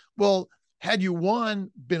great. Well, had you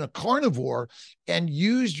been a carnivore and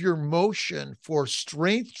used your motion for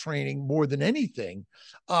strength training more than anything,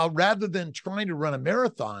 rather than trying to run a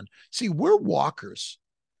marathon. See, we're walkers.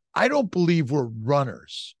 I don't believe we're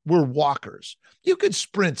runners. We're walkers. You could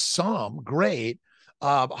sprint some, great.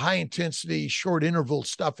 High intensity, short interval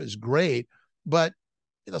stuff is great. But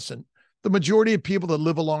listen, the majority of people that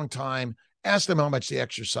live a long time, ask them how much they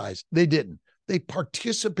exercise. They didn't. They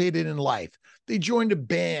participated in life. They joined a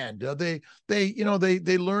band. They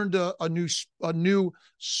learned a new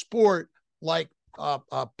sport like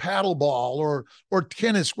paddleball or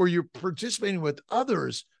tennis, where you're participating with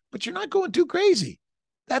others, but you're not going too crazy.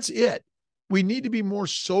 That's it. We need to be more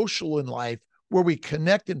social in life, where we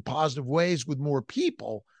connect in positive ways with more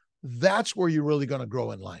people. That's where you're really going to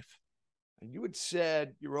grow in life. And you had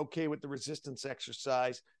said you're okay with the resistance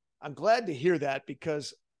exercise. I'm glad to hear that,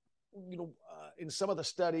 because in some of the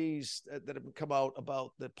studies that have come out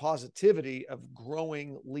about the positivity of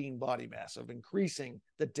growing lean body mass, of increasing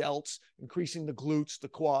the delts, increasing the glutes, the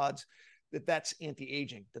quads, that's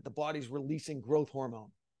anti-aging, that the body's releasing growth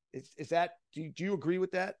hormone. Is that, do you agree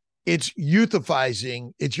with that? It's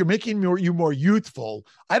youthifying. You're making you more youthful.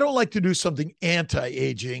 I don't like to do something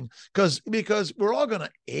anti-aging because we're all going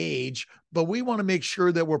to age, but we want to make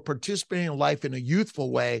sure that we're participating in life in a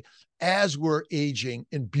youthful way. as we're aging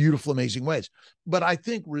in beautiful, amazing ways. But I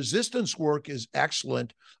think resistance work is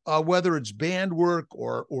excellent, whether it's band work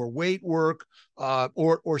or weight work,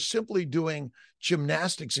 or simply doing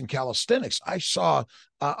gymnastics and calisthenics. I saw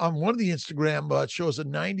on one of the Instagram shows a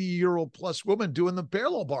 90-year-old plus woman doing the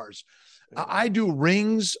parallel bars. I do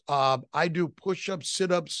rings. I do push-ups,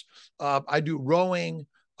 sit-ups. I do rowing.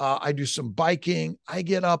 I do some biking. I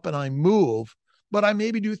get up and I move, but I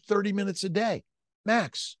maybe do 30 minutes a day,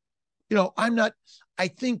 max. I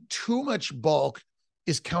think too much bulk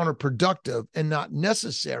is counterproductive and not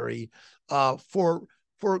necessary for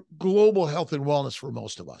global health and wellness for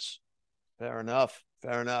most of us. Fair enough.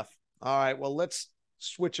 All right. Well, let's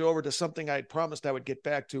switch over to something I promised I would get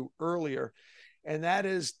back to earlier. And that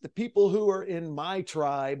is the people who are in my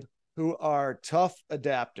tribe who are tough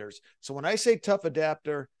adapters. So when I say tough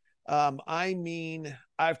adapter, I mean,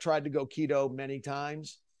 I've tried to go keto many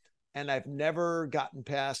times and I've never gotten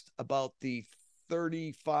past about the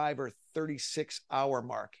 35 or 36 hour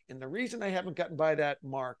mark. And the reason I haven't gotten by that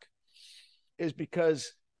mark is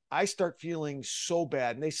because I start feeling so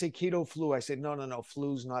bad. And they say keto flu. I say, no,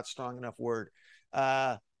 flu's not strong enough word.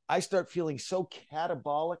 I start feeling so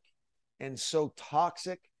catabolic and so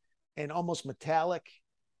toxic and almost metallic,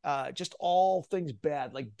 just all things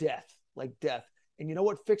bad, like death. And you know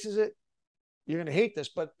what fixes it? You're going to hate this,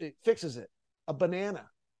 but it fixes it. A banana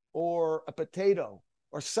or a potato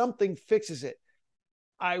or something fixes it.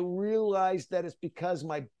 I realize that it's because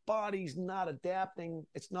my body's not adapting.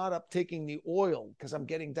 It's not uptaking the oil because I'm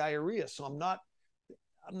getting diarrhea. So I'm not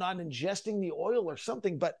ingesting the oil or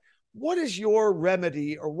something. But what is your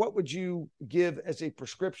remedy, or what would you give as a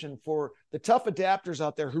prescription for the tough adapters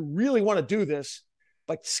out there who really want to do this,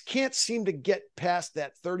 but can't seem to get past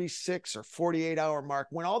that 36 or 48 hour mark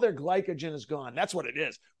when all their glycogen is gone? That's what it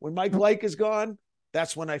is. When my glyc is gone,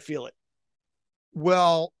 that's when I feel it.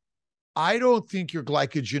 Well, I don't think your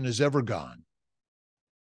glycogen is ever gone,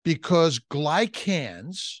 because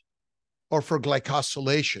glycans are for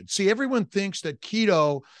glycosylation. See, everyone thinks that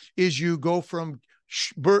keto is you go from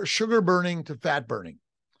sugar burning to fat burning.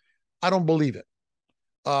 I don't believe it.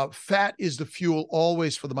 Fat is the fuel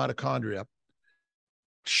always for the mitochondria.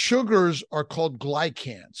 Sugars are called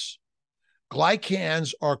glycans.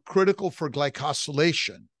 Glycans are critical for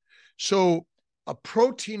glycosylation. So a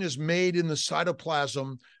protein is made in the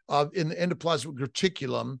cytoplasm, in the endoplasmic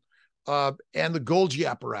reticulum, and the Golgi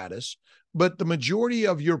apparatus, but the majority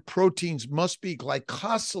of your proteins must be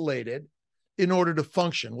glycosylated in order to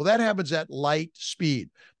function. Well, that happens at light speed.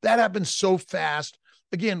 That happens so fast.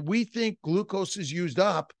 Again, we think glucose is used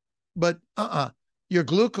up, but your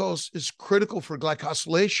glucose is critical for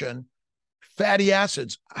glycosylation. Fatty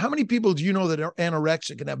acids. How many people do you know that are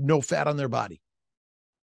anorexic and have no fat on their body?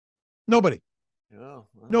 Nobody. Oh,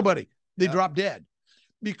 Nobody. They drop dead.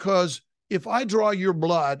 Because if I draw your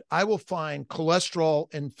blood, I will find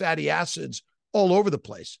cholesterol and fatty acids all over the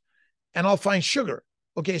place, and I'll find sugar.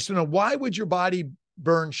 Okay, so now why would your body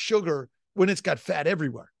burn sugar when it's got fat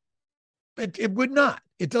everywhere? It would not.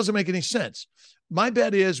 It doesn't make any sense. My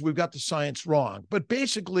bet is we've got the science wrong. But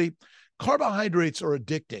basically, carbohydrates are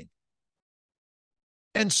addicting.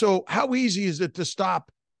 And so how easy is it to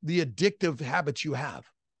stop the addictive habits you have?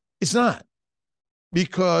 It's not.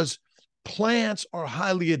 Because plants are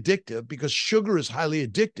highly addictive, because sugar is highly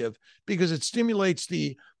addictive, because it stimulates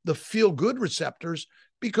the feel-good receptors,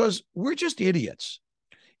 because we're just idiots.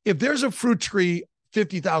 If there's a fruit tree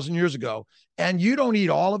 50,000 years ago and you don't eat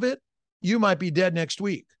all of it, you might be dead next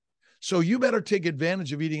week. So you better take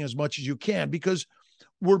advantage of eating as much as you can, because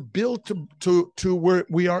we're built to where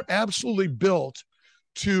we are absolutely built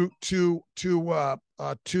to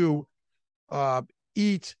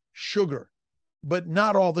eat sugar, but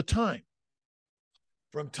not all the time,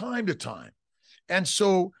 from time to time. And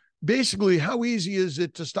so basically, how easy is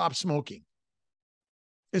it to stop smoking?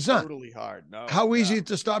 It's not totally hard. No. How easy is it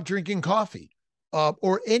to stop drinking coffee,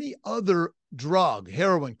 or any other drug,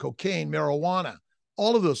 heroin, cocaine, marijuana?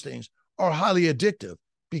 All of those things are highly addictive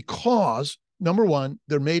because, number one,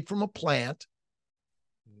 they're made from a plant,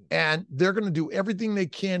 and they're going to do everything they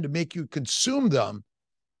can to make you consume them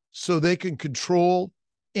so they can control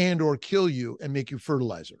and or kill you and make you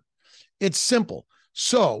fertilizer. It's simple.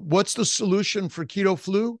 So what's the solution for keto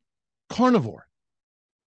flu? Carnivore.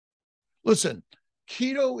 Listen,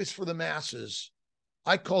 keto is for the masses.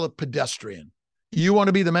 I call it pedestrian. You want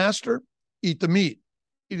to be the master? Eat the meat.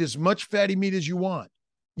 Eat as much fatty meat as you want.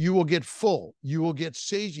 You will get full. You will get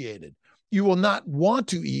satiated. You will not want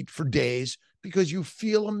to eat for days because you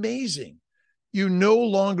feel amazing. You no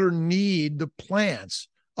longer need the plants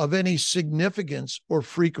of any significance or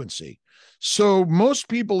frequency. So most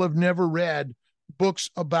people have never read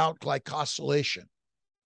books about glycosylation.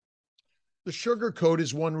 The sugar code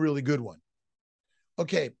is one really good one.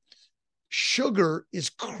 Okay, sugar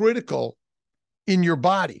is critical in your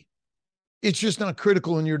body. It's just not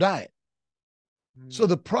critical in your diet. So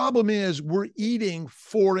the problem is we're eating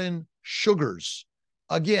foreign sugars.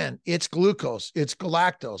 Again, it's glucose, it's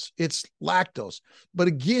galactose, it's lactose. But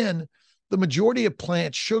again, the majority of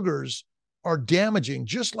plant sugars are damaging,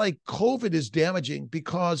 just like COVID is damaging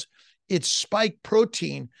because its spike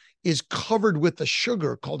protein is covered with a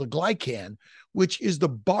sugar called a glycan, which is the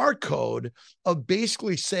barcode of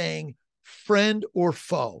basically saying friend or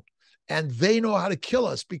foe. And they know how to kill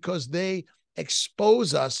us because they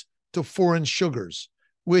expose us to foreign sugars,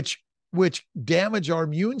 which damage our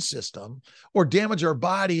immune system or damage our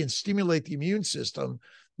body and stimulate the immune system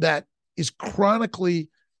that is chronically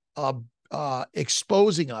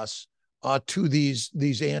exposing us to these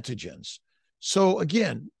antigens. So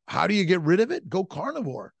again, how do you get rid of it? Go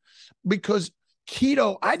carnivore. Because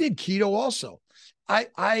keto, I did keto also.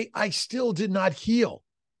 I still did not heal.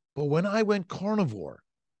 But when I went carnivore,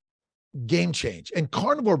 game change. And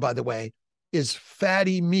carnivore, by the way, is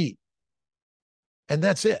fatty meat. And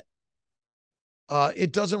that's it.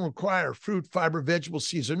 It doesn't require fruit, fiber, vegetables,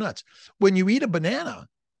 seeds, or nuts. When you eat a banana,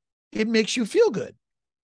 it makes you feel good.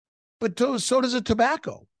 But so does a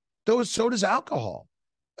tobacco. So does alcohol.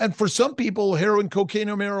 And for some people, heroin, cocaine,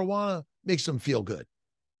 or marijuana makes them feel good.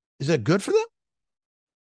 Is that good for them?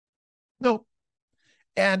 No.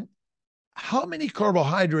 And how many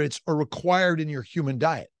carbohydrates are required in your human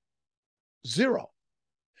diet? 0.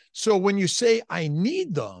 So when you say, I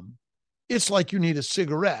need them, it's like you need a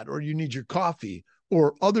cigarette or you need your coffee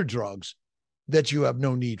or other drugs that you have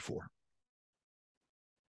no need for.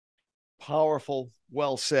 Powerful,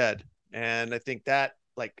 well said. And I think that,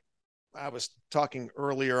 like I was talking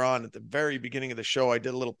earlier on at the very beginning of the show, I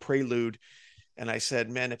did a little prelude and I said,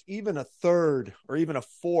 man, if even a third or even a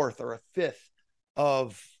fourth or a fifth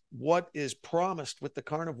of what is promised with the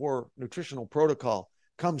carnivore nutritional protocol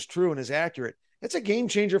comes true and is accurate, it's a game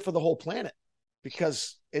changer for the whole planet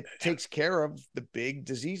because it takes care of the big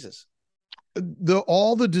diseases.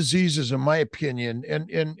 All the diseases, in my opinion,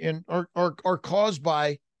 and are caused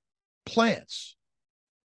by plants.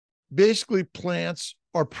 Basically, plants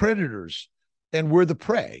are predators and we're the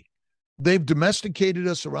prey. They've domesticated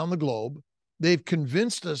us around the globe. They've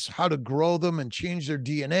convinced us how to grow them and change their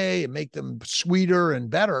DNA and make them sweeter and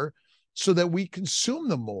better so that we consume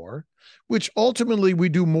them more, which ultimately we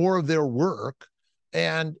do more of their work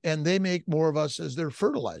and they make more of us as their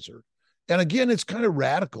fertilizer. And again, it's kind of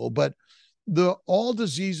radical, but all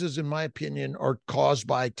diseases, in my opinion, are caused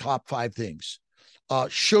by top 5 things.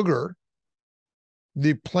 Sugar,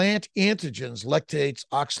 the plant antigens, lactates,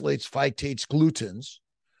 oxalates, phytates, glutens,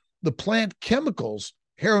 the plant chemicals,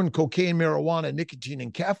 heroin, cocaine, marijuana, nicotine,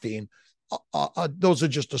 and caffeine, those are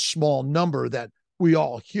just a small number that we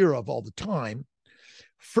all hear of all the time.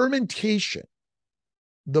 Fermentation.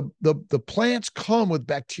 The plants come with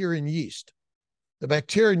bacteria and yeast. The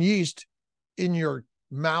bacteria and yeast in your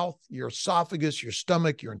mouth, your esophagus, your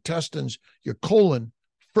stomach, your intestines, your colon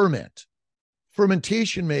ferment.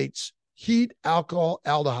 Fermentation makes heat, alcohol,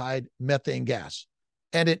 aldehyde, methane gas,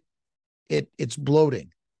 and it's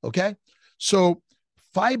bloating. Okay, so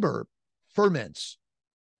fiber ferments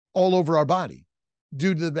all over our body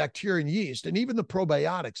due to the bacteria and yeast, and even the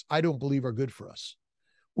probiotics I don't believe are good for us.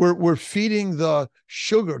 We're feeding the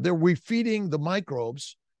sugar. We're feeding the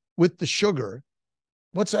microbes with the sugar.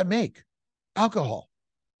 What's that make? Alcohol.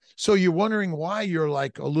 So you're wondering why you're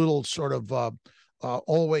like a little sort of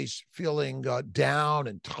always feeling down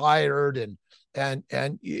and tired and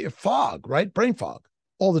fog, right? Brain fog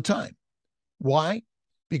all the time. Why?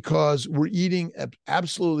 Because we're eating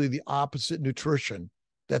absolutely the opposite nutrition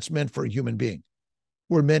that's meant for a human being.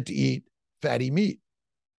 We're meant to eat fatty meat.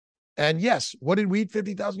 And yes, what did we eat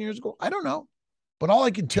 50,000 years ago? I don't know. But all I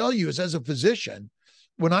can tell you is, as a physician,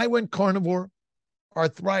 when I went carnivore,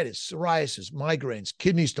 arthritis, psoriasis, migraines,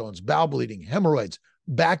 kidney stones, bowel bleeding, hemorrhoids,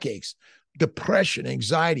 backaches, depression,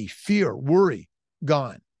 anxiety, fear, worry,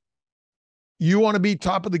 gone. You want to be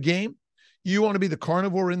top of the game? You want to be the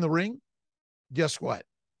carnivore in the ring? Guess what?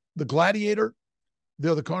 The gladiator,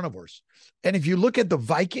 they're the carnivores. And if you look at the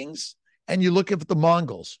Vikings and you look at the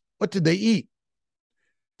Mongols, what did they eat?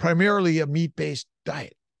 Primarily a meat-based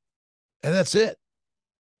diet. And that's it.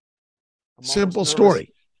 Simple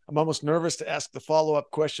story. I'm almost nervous to ask the follow-up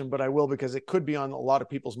question, but I will because it could be on a lot of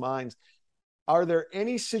people's minds. Are there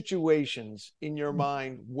any situations in your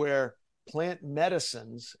mind where plant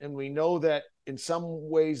medicines, and we know that in some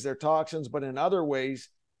ways they're toxins, but in other ways,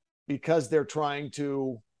 because they're trying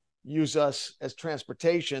to use us as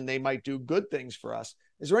transportation, they might do good things for us.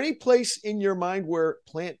 Is there any place in your mind where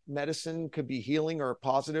plant medicine could be healing or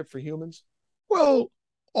positive for humans? Well,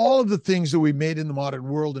 all of the things that we made in the modern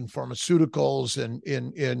world in pharmaceuticals and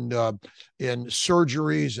in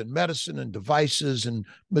surgeries and medicine and devices and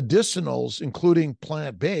medicinals, including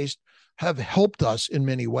plant-based, have helped us in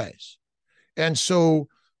many ways. And so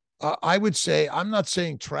I would say, I'm not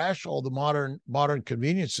saying trash all the modern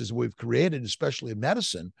conveniences we've created, especially in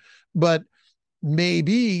medicine, but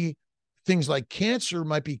maybe things like cancer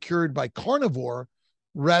might be cured by carnivore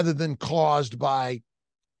rather than caused by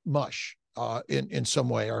mush in some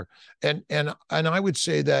way. And I would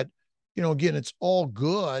say that, again, it's all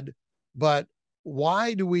good, but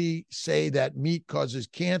why do we say that meat causes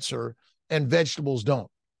cancer and vegetables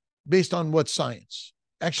don't? Based on what science?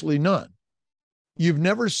 Actually, none. You've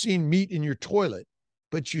never seen meat in your toilet,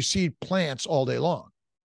 but you see plants all day long,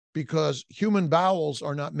 because human bowels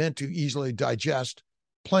are not meant to easily digest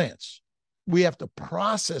plants. We have to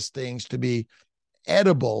process things to be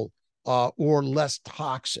edible or less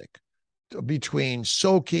toxic. Between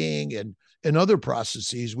soaking and other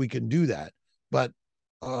processes, we can do that. But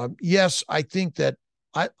yes, I think that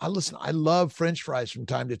I listen, I love French fries from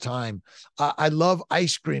time to time. I love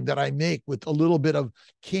ice cream that I make with a little bit of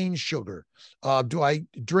cane sugar. Do I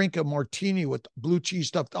drink a martini with blue cheese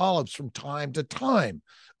stuffed olives from time to time?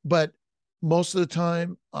 But most of the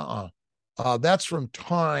time, that's from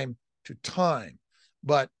time to time.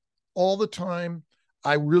 But all the time,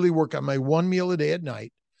 I really work on my one meal a day at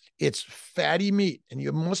night. It's fatty meat, and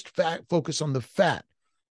you must focus on the fat.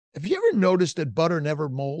 Have you ever noticed that butter never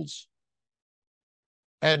molds?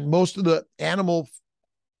 And most of the animal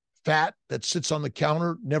fat that sits on the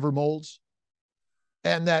counter never molds?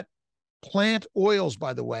 And that plant oils,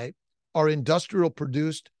 by the way, are industrial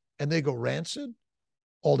produced, and they go rancid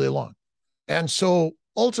all day long. And so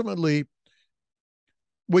ultimately,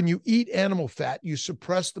 when you eat animal fat, you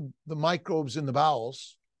suppress the microbes in the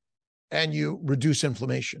bowels and you reduce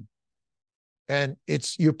inflammation. And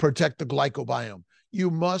you protect the glycobiome. You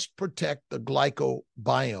must protect the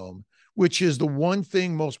glycobiome, which is the one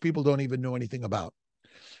thing most people don't even know anything about.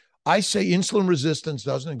 I say insulin resistance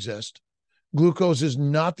doesn't exist. Glucose is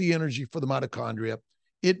not the energy for the mitochondria.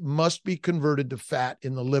 It must be converted to fat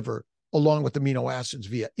in the liver, along with amino acids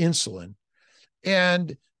via insulin.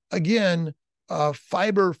 And again,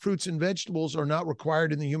 fiber, fruits, and vegetables are not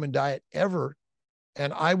required in the human diet ever.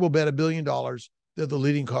 And I will bet $1 billion they're the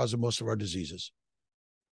leading cause of most of our diseases.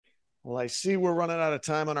 Well, I see we're running out of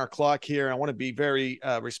time on our clock here. I want to be very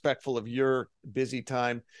respectful of your busy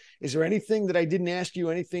time. Is there anything that I didn't ask you,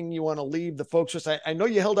 anything you want to leave the folks with? I know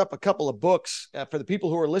you held up a couple of books for the people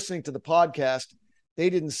who are listening to the podcast. They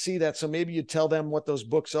didn't see that. So maybe you tell them what those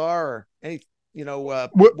books are, or any,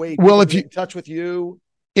 way to get in touch with you.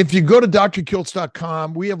 If you go to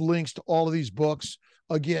drkiltz.com, we have links to all of these books.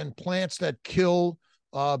 Again, Plants That Kill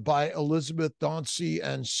by Elizabeth Dauncey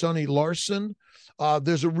and Sonny Larson.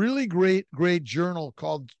 There's a really great journal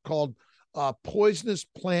called Poisonous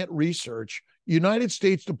Plant Research. United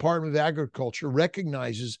States Department of Agriculture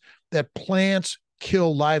recognizes that plants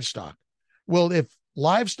kill livestock. Well, if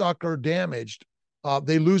livestock are damaged,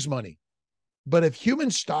 they lose money. But if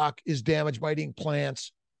human stock is damaged by eating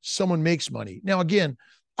plants, someone makes money. Now, again,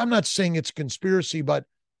 I'm not saying it's conspiracy, but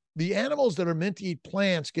the animals that are meant to eat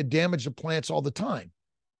plants get damaged to plants all the time.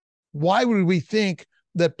 Why would we think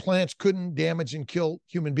that plants couldn't damage and kill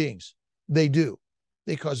human beings? They do.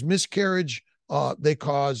 They cause miscarriage. They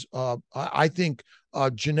cause, I think,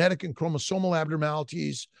 genetic and chromosomal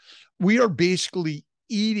abnormalities. We are basically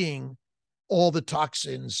eating all the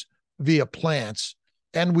toxins via plants.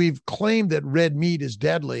 And we've claimed that red meat is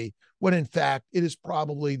deadly, when in fact, it is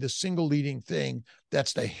probably the single leading thing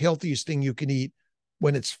that's the healthiest thing you can eat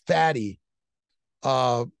when it's fatty.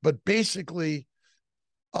 But basically,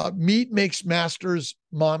 meat makes masters,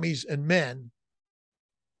 mommies, and men.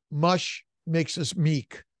 Mush makes us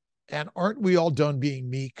meek. And aren't we all done being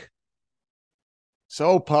meek?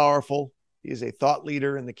 So powerful. He is a thought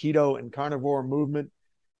leader in the keto and carnivore movement.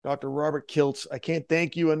 Dr. Robert Kiltz, I can't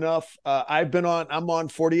thank you enough. I'm on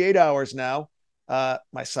 48 hours now.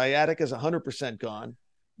 My sciatica is 100% gone.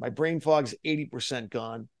 My brain fog's 80%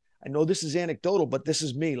 gone. I know this is anecdotal, but this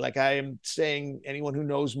is me. Like I am saying, anyone who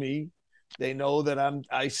knows me, they know that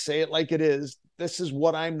I say it like it is. This is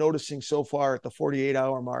what I'm noticing so far at the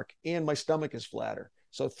 48-hour mark, and my stomach is flatter.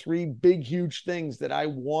 So 3 big, huge things that I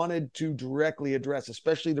wanted to directly address,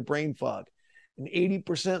 especially the brain fog. An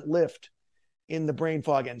 80% lift in the brain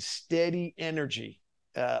fog and steady energy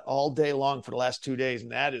all day long for the last 2 days.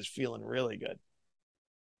 And that is feeling really good.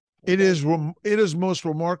 It is the most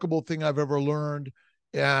remarkable thing I've ever learned.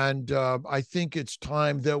 And I think it's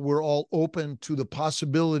time that we're all open to the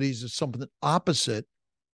possibilities of something opposite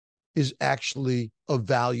is actually of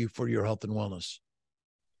value for your health and wellness.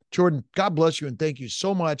 Jordan, God bless you, and thank you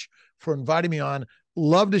so much for inviting me on.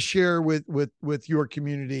 Love to share with your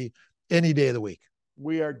community any day of the week.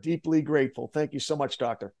 We are deeply grateful. Thank you so much,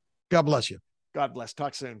 Doctor. God bless you. God bless.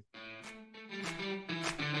 Talk soon.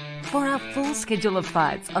 For our full schedule of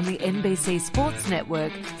fights on the NBC Sports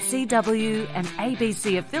Network, CW and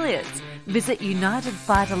ABC affiliates, visit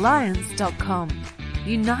UnitedFightAlliance.com.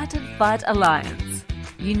 United Fight Alliance.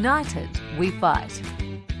 United we fight.